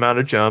decent amount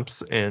of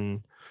jumps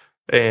and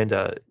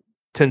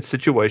tense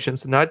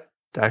situations, and I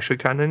actually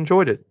kind of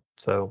enjoyed it.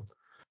 So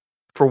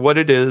for what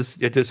it is,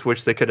 I just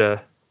wish they could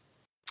have.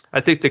 I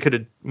think they could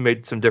have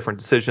made some different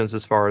decisions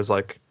as far as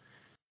like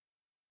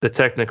the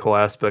technical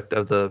aspect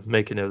of the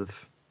making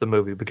of the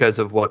movie, because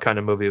of what kind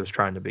of movie it was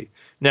trying to be.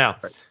 Now,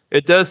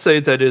 It does say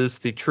that it is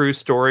the true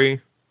story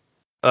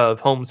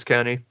of Holmes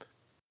County,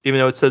 even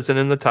though it says it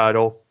in the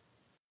title.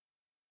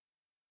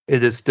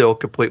 It is still a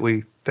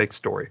completely fake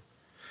story.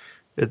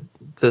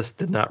 This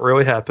did not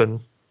really happen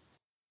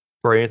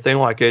or anything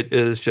like it. It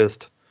is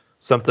just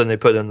something they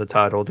put in the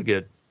title to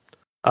get,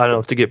 I don't know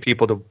if to get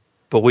people to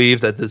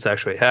believe that this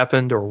actually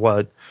happened or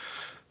what.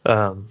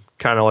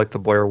 Kind of like the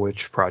Blair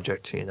Witch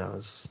Project,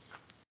 is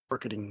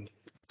Marketing.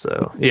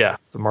 So yeah,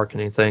 the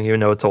marketing thing, even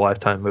though it's a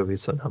Lifetime movie,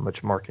 so not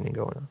much marketing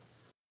going on.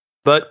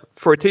 But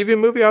for a TV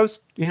movie, I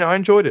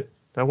enjoyed it.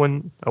 I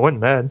wasn't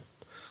mad.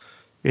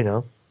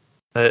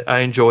 I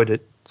enjoyed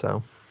it.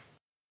 So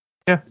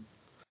yeah,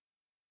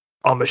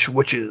 Amish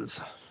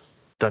witches.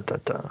 Dun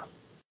dun dun.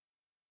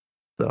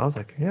 So I was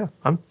like, yeah,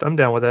 I'm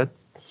down with that.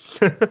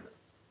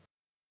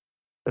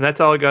 And that's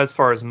all I got as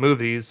far as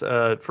movies.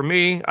 For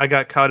me, I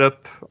got caught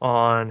up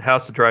on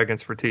House of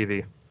Dragons for TV.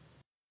 And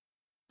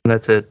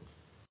that's it.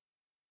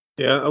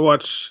 Yeah,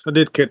 I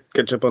did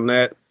catch up on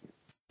that.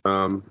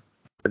 I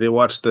did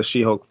watch the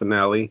She-Hulk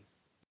finale.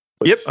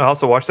 Yep, I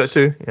also watched that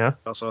too. Yeah.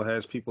 Also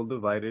has people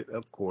divided,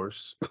 of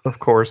course. Of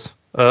course.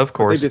 Of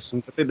course.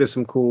 They did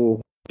some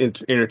cool,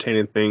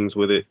 entertaining things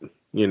with it.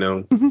 You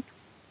know,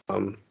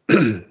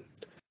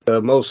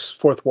 the most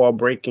fourth wall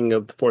breaking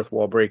of the fourth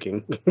wall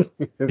breaking.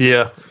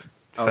 Yeah.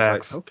 I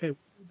Facts. was like, okay, what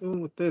are we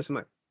doing with this? I'm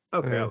like,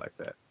 okay, Yeah.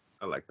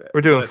 I like that.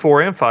 We're doing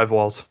 4 and 5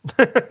 walls.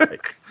 But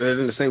at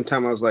the same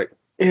time, I was like,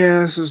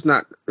 yeah, this is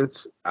not.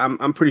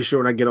 I'm pretty sure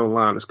when I get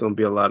online, it's going to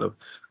be a lot of,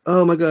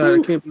 oh my god,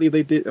 I can't believe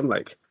they did. I'm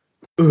like,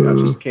 I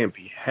just can't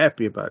be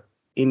happy about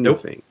anything.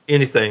 Nope.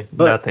 Anything.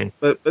 Nothing.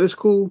 But it's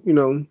cool, you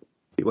know.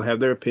 People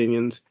have their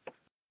opinions,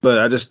 but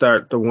I just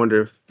start to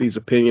wonder if these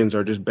opinions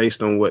are just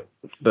based on what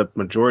the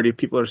majority of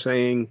people are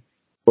saying,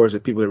 or is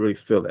it people that really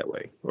feel that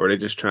way, or are they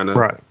just trying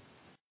to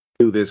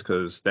do this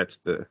because that's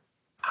the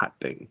hot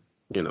thing,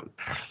 you know?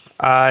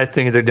 I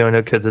think they're doing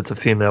it because it's a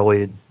female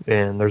lead,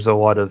 and there's a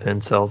lot of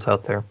incels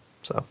out there.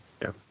 So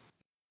yeah,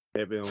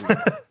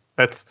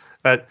 that's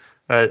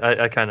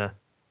I kind of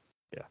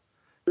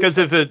because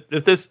if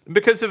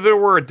it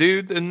were a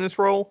dude in this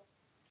role,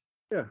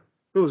 yeah,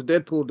 if it was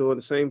Deadpool doing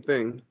the same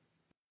thing.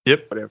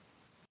 Yep. Whatever.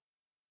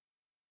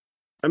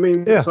 I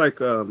mean, it's like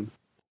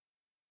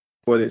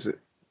what is it?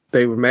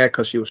 They were mad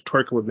because she was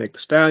twerking with Meg Thee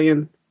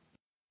Stallion.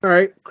 All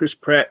right, Chris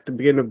Pratt at the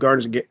beginning of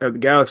Guardians of the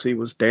Galaxy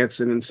was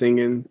dancing and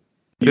singing.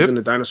 Using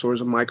the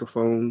dinosaurs a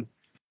microphone.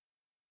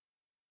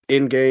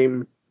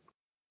 In-game,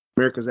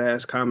 America's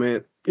ass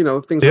comment, you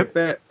know, things like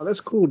that. Oh, that's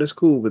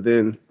cool. But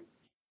then,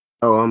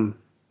 I'm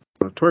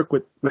gonna twerk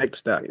with Meg Thee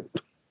Stallion.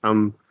 I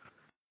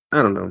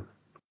don't know.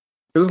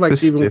 It was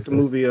like even with the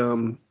movie,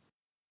 The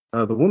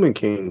Woman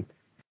King.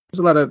 There's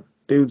a lot of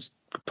dudes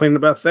complaining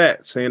about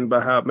that, saying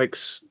about how it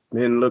makes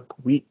men look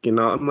weak and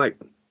all. I'm like,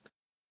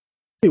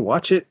 you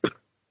watch it.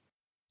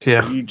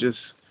 Yeah. You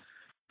just,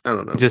 I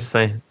don't know. Just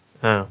saying.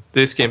 Oh,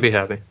 this can't be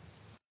happy.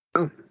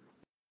 No.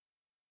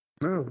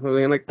 I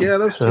mean, like, yeah,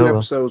 those 2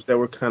 episodes that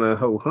were kind of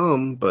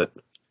ho-hum, but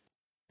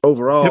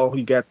overall,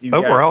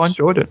 I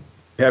enjoyed it.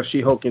 You have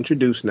She-Hulk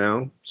introduced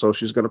now, so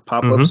she's going to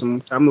pop up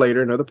sometime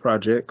later in other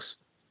projects.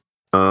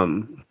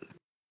 Got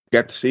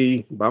to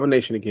see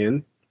Abomination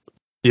again.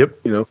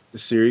 Yep. You know, the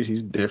series,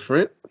 he's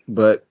different,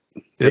 but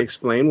they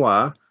explain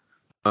why.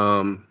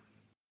 I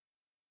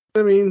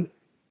mean,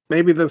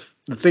 maybe the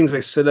things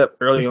they set up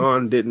early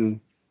on didn't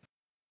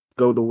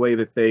go the way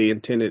that they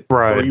intended,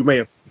 or you may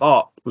have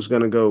thought was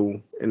going to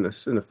go in the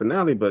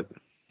finale. But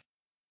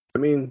I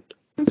mean,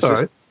 it's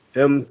just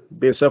him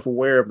being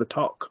self-aware of the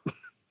talk.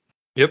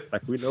 Yep.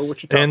 Like, we know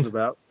what you're talking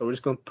about, so we're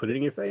just going to put it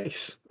in your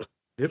face.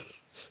 Yep.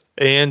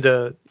 And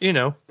you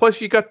know,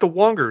 plus you got the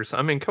Wongers.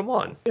 I mean, come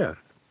on. Yeah.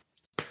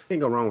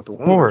 Can't go wrong with the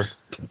Wongers.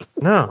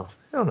 No,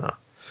 hell no.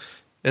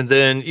 And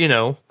then, you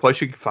know,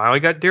 plus you finally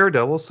got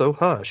Daredevil, so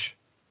hush.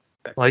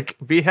 Like,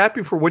 be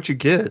happy for what you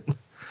get.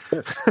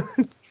 Yeah.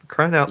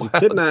 Crying out loud.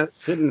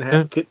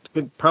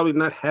 Could probably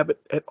not have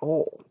it at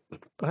all.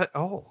 At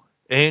all.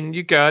 And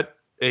you got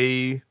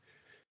a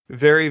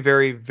very,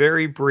 very,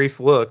 very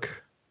brief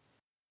look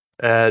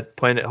at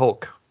Planet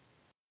Hulk.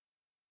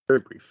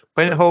 Very brief.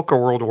 Planet Hulk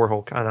or World War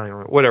Hulk. I don't even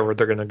know. Whatever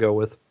they're going to go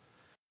with.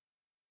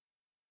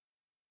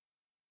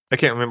 I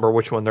can't remember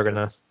which one they're going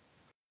to. I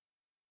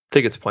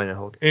think it's Planet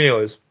Hulk.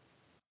 Anyways,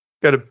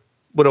 got a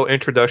little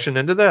introduction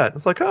into that.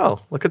 It's like, oh,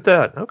 look at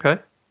that. Okay.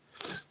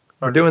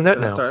 We're doing that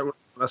now.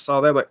 When I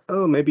saw that, like,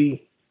 oh,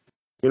 maybe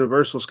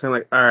Universal's kind of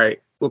like, all right,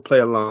 we'll play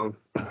along.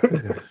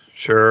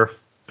 Sure.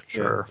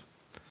 Yeah,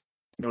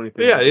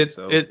 it's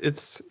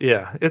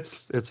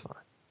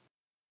fine.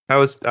 I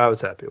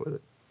was happy with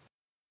it.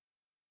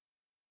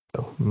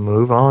 So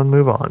move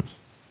on.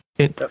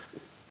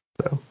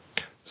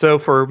 So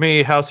for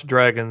me, House of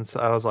Dragons,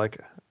 I was like,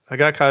 I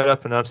got caught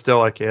up, and I'm still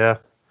like, yeah.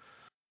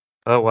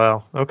 Oh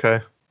wow,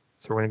 okay.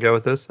 So we're gonna go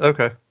with this,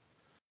 okay.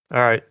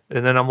 All right,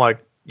 and then I'm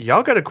like,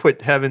 y'all got to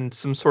quit having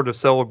some sort of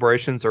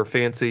celebrations or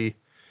fancy,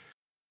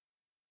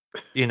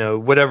 you know,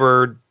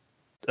 whatever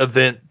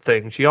event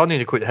things. Y'all need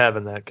to quit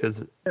having that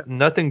because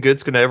nothing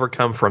good's going to ever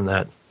come from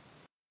that.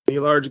 Any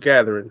large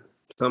gathering,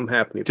 something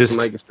happening.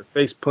 Somebody gets their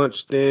face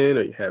punched in,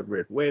 or you have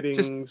red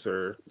weddings,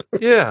 or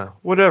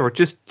whatever.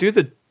 Just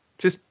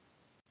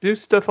do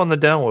stuff on the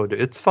download.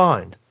 It's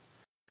fine.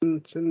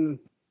 It's in,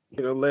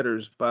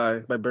 letters by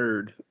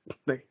Bird.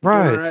 Right.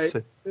 Right.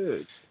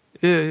 Good.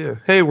 Yeah.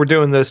 Hey, we're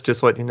doing this.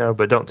 Just let you know,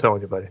 but don't tell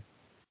anybody.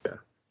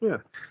 Yeah.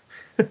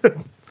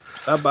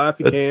 Stop by if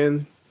you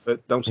can,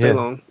 but don't stay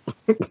long.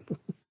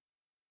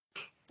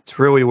 It's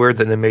really weird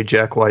that they made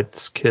Jack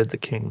White's kid the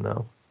king,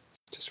 though.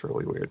 It's just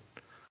really weird.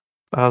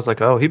 I was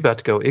like, oh, he about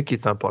to go icky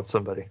thump on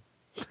somebody.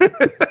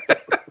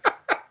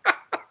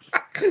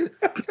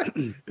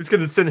 He's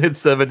going to send his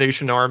 7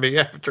 Nation army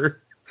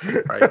after.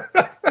 Right.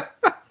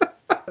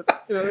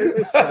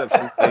 They set up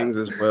some things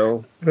as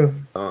well.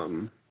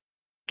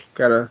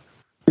 Gotta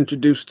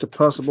introduce the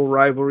possible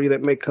rivalry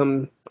that may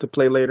come to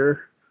play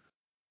later.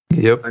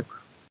 Yep.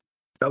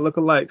 Y'all look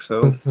alike,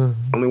 so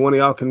only one of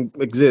y'all can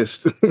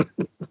exist.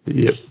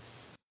 Yep.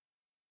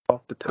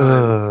 Off the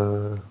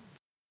time.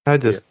 I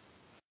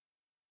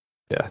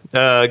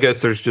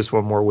guess there's just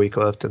one more week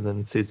left, and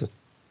then season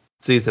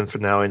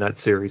finale, not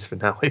series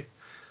finale.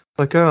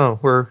 Like, oh,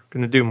 we're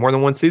gonna do more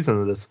than one season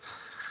of this.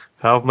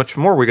 How much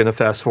more are we gonna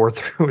fast forward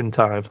through in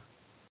time?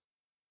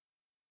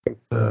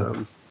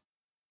 For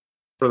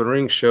the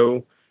Ring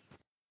show,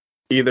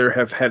 either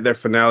have had their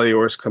finale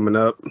or it's coming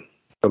up.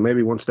 So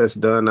maybe once that's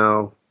done,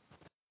 I'll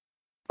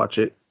watch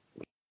it.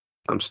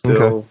 I think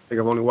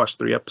I've only watched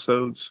 3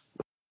 episodes.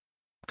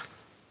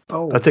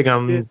 I think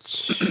I'm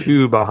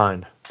 2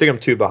 behind.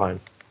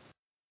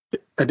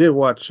 I did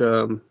watch.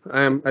 I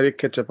did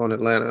catch up on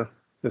Atlanta.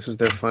 This is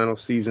their final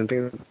season.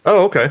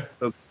 Oh, okay.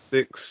 Episode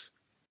 6.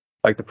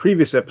 Like the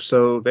previous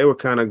episode, they were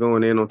kind of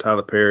going in on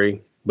Tyler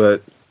Perry,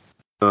 but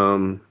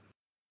one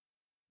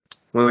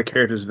of the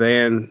characters,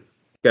 Van,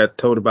 got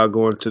told about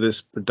going to this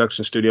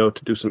production studio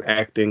to do some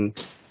acting.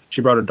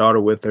 She brought her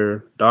daughter with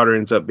her. Daughter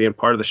ends up being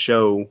part of the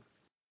show,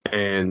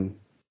 and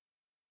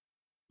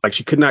like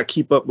she could not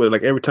keep up with.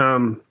 Like every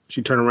time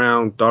she turned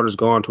around, daughter's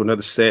gone to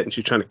another set, and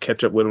she's trying to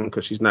catch up with him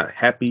because she's not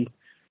happy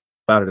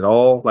about it at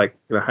all. Like,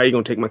 how you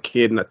gonna take my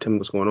kid and not tell me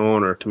what's going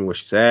on or tell me where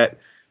she's at?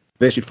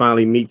 Then she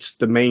finally meets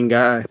the main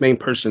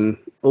person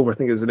over. I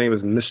think his name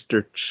is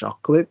Mr.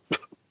 Chocolate,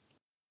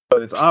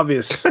 but it's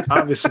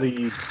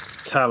obviously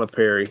Tyler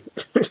Perry.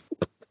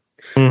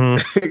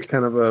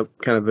 kind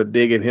of a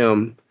dig at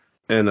him,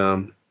 and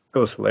it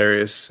was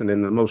hilarious. And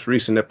in the most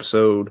recent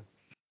episode,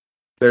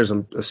 there's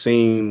a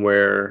scene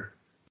where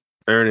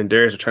Aaron and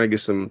Darius are trying to get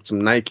some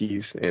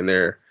Nikes, and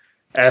they're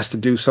asked to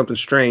do something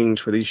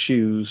strange for these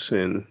shoes.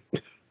 And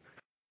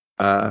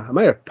I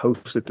might have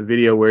posted the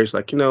video where it's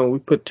like, we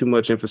put too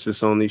much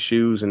emphasis on these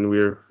shoes, and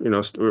we're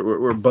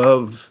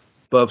above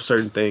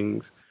certain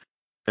things.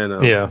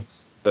 And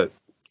but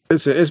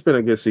it's been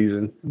a good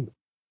season.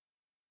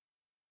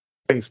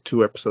 I think it's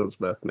 2 episodes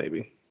left,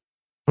 maybe.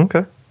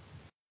 Okay.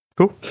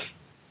 Cool.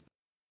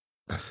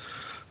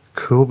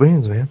 Cool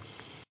beans, man.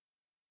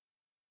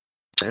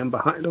 I'm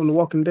behind on The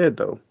Walking Dead,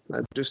 though. I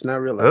just now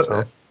realized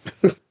that.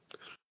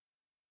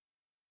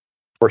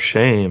 For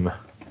shame.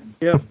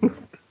 Yeah.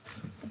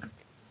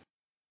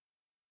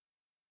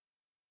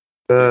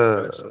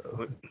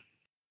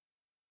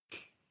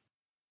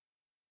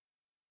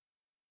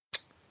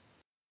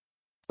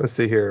 Let's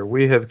see here.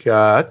 We have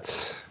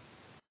got...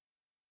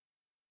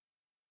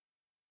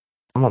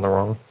 I'm on the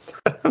wrong.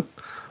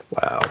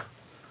 Wow.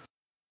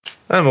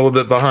 I'm a little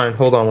bit behind.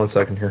 Hold on one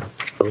second here.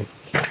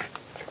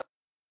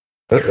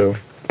 Uh-oh.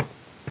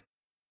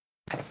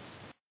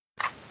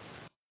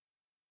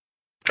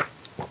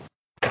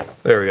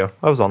 There we go.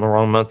 I was on the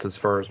wrong month as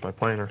far as my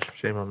planner.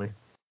 Shame on me.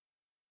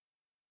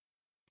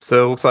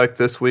 So it looks like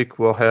this week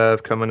we'll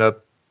have coming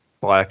up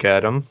Black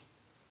Adam,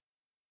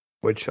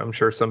 which I'm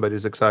sure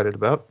somebody's excited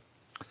about.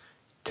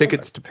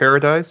 Tickets to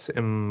Paradise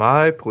and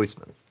My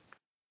Policeman.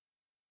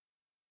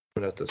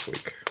 Coming out this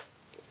week.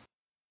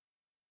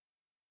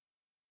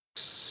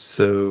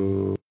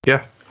 So,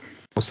 yeah.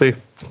 We'll see.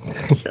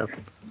 Yeah.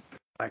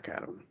 Black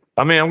Adam.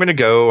 I mean, I'm going to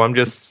go. I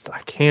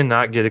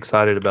cannot get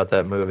excited about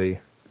that movie.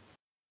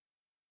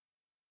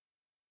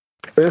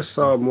 I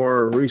saw a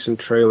more recent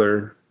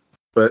trailer,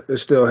 but it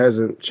still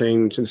hasn't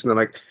changed. It's not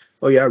like,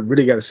 oh yeah, I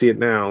really got to see it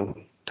now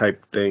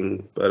type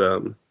thing.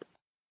 But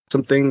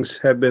some things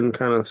have been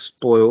kind of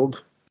spoiled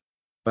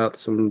about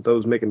some of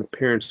those making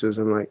appearances.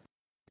 I'm like,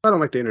 I don't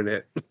like the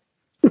internet.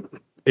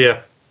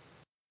 Yeah.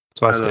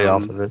 So I stay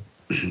off of it.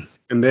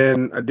 And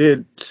then I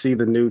did see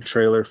the new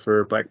trailer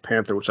for Black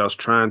Panther, which I was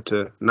trying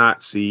to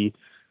not see.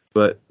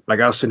 But like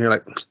I was sitting here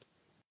like,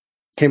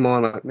 came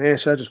on like, man,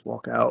 should I just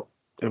walk out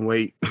and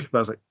wait? But I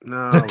was like,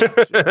 no,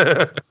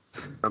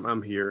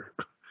 I'm here.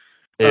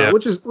 Yeah.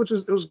 Which is it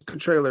was a good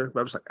trailer, but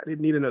I was like, I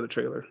didn't need another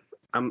trailer.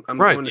 I'm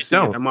right, going to see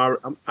it.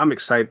 I'm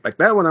excited. Like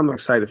that one, I'm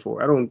excited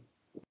for. I don't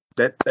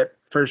that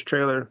first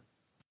trailer.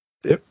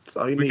 Yep, that's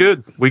all you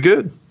need. We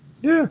good.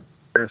 Yeah.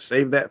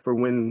 Save that for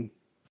when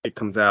it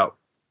comes out,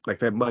 like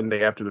that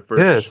Monday after the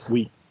first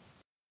week.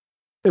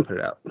 Then put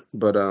it out.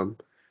 But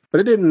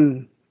it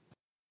didn't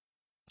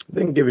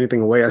give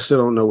anything away. I still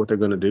don't know what they're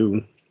gonna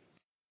do.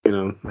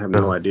 I have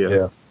no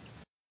idea.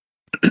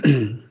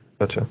 Yeah.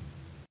 Gotcha.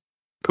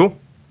 Cool.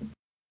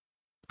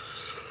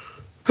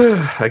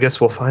 I guess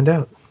we'll find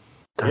out.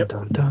 Dun,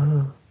 dun,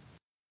 dun.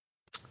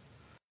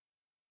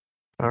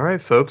 All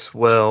right, folks.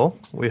 Well,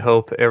 we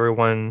hope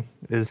everyone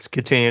is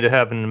continuing to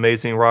have an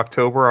amazing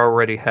Rocktober.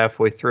 Already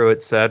halfway through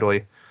it,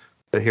 sadly,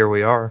 but here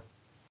we are.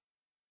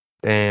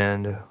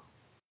 And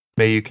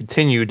may you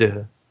continue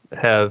to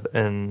have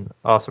an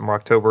awesome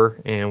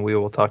Rocktober, and we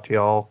will talk to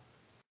y'all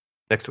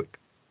next week.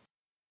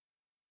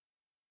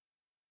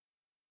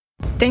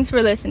 Thanks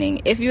for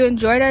listening. If you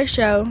enjoyed our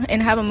show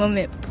and have a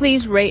moment,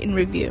 please rate and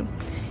review.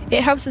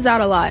 It helps us out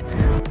a lot.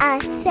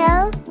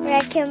 Also,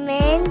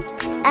 recommend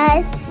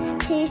us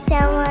to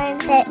someone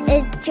that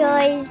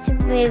enjoys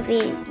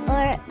movies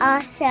or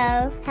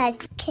also has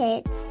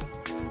kids.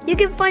 You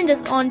can find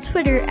us on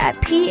Twitter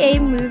at PA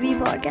Movie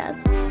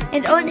Podcast.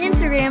 and on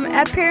Instagram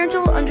at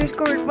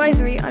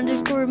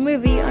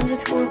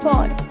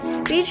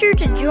parental_advisory_movie_pod. Be sure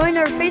to join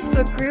our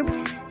Facebook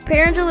group,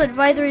 Parental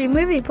Advisory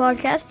Movie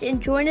Podcast,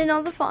 and join in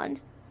on the fun.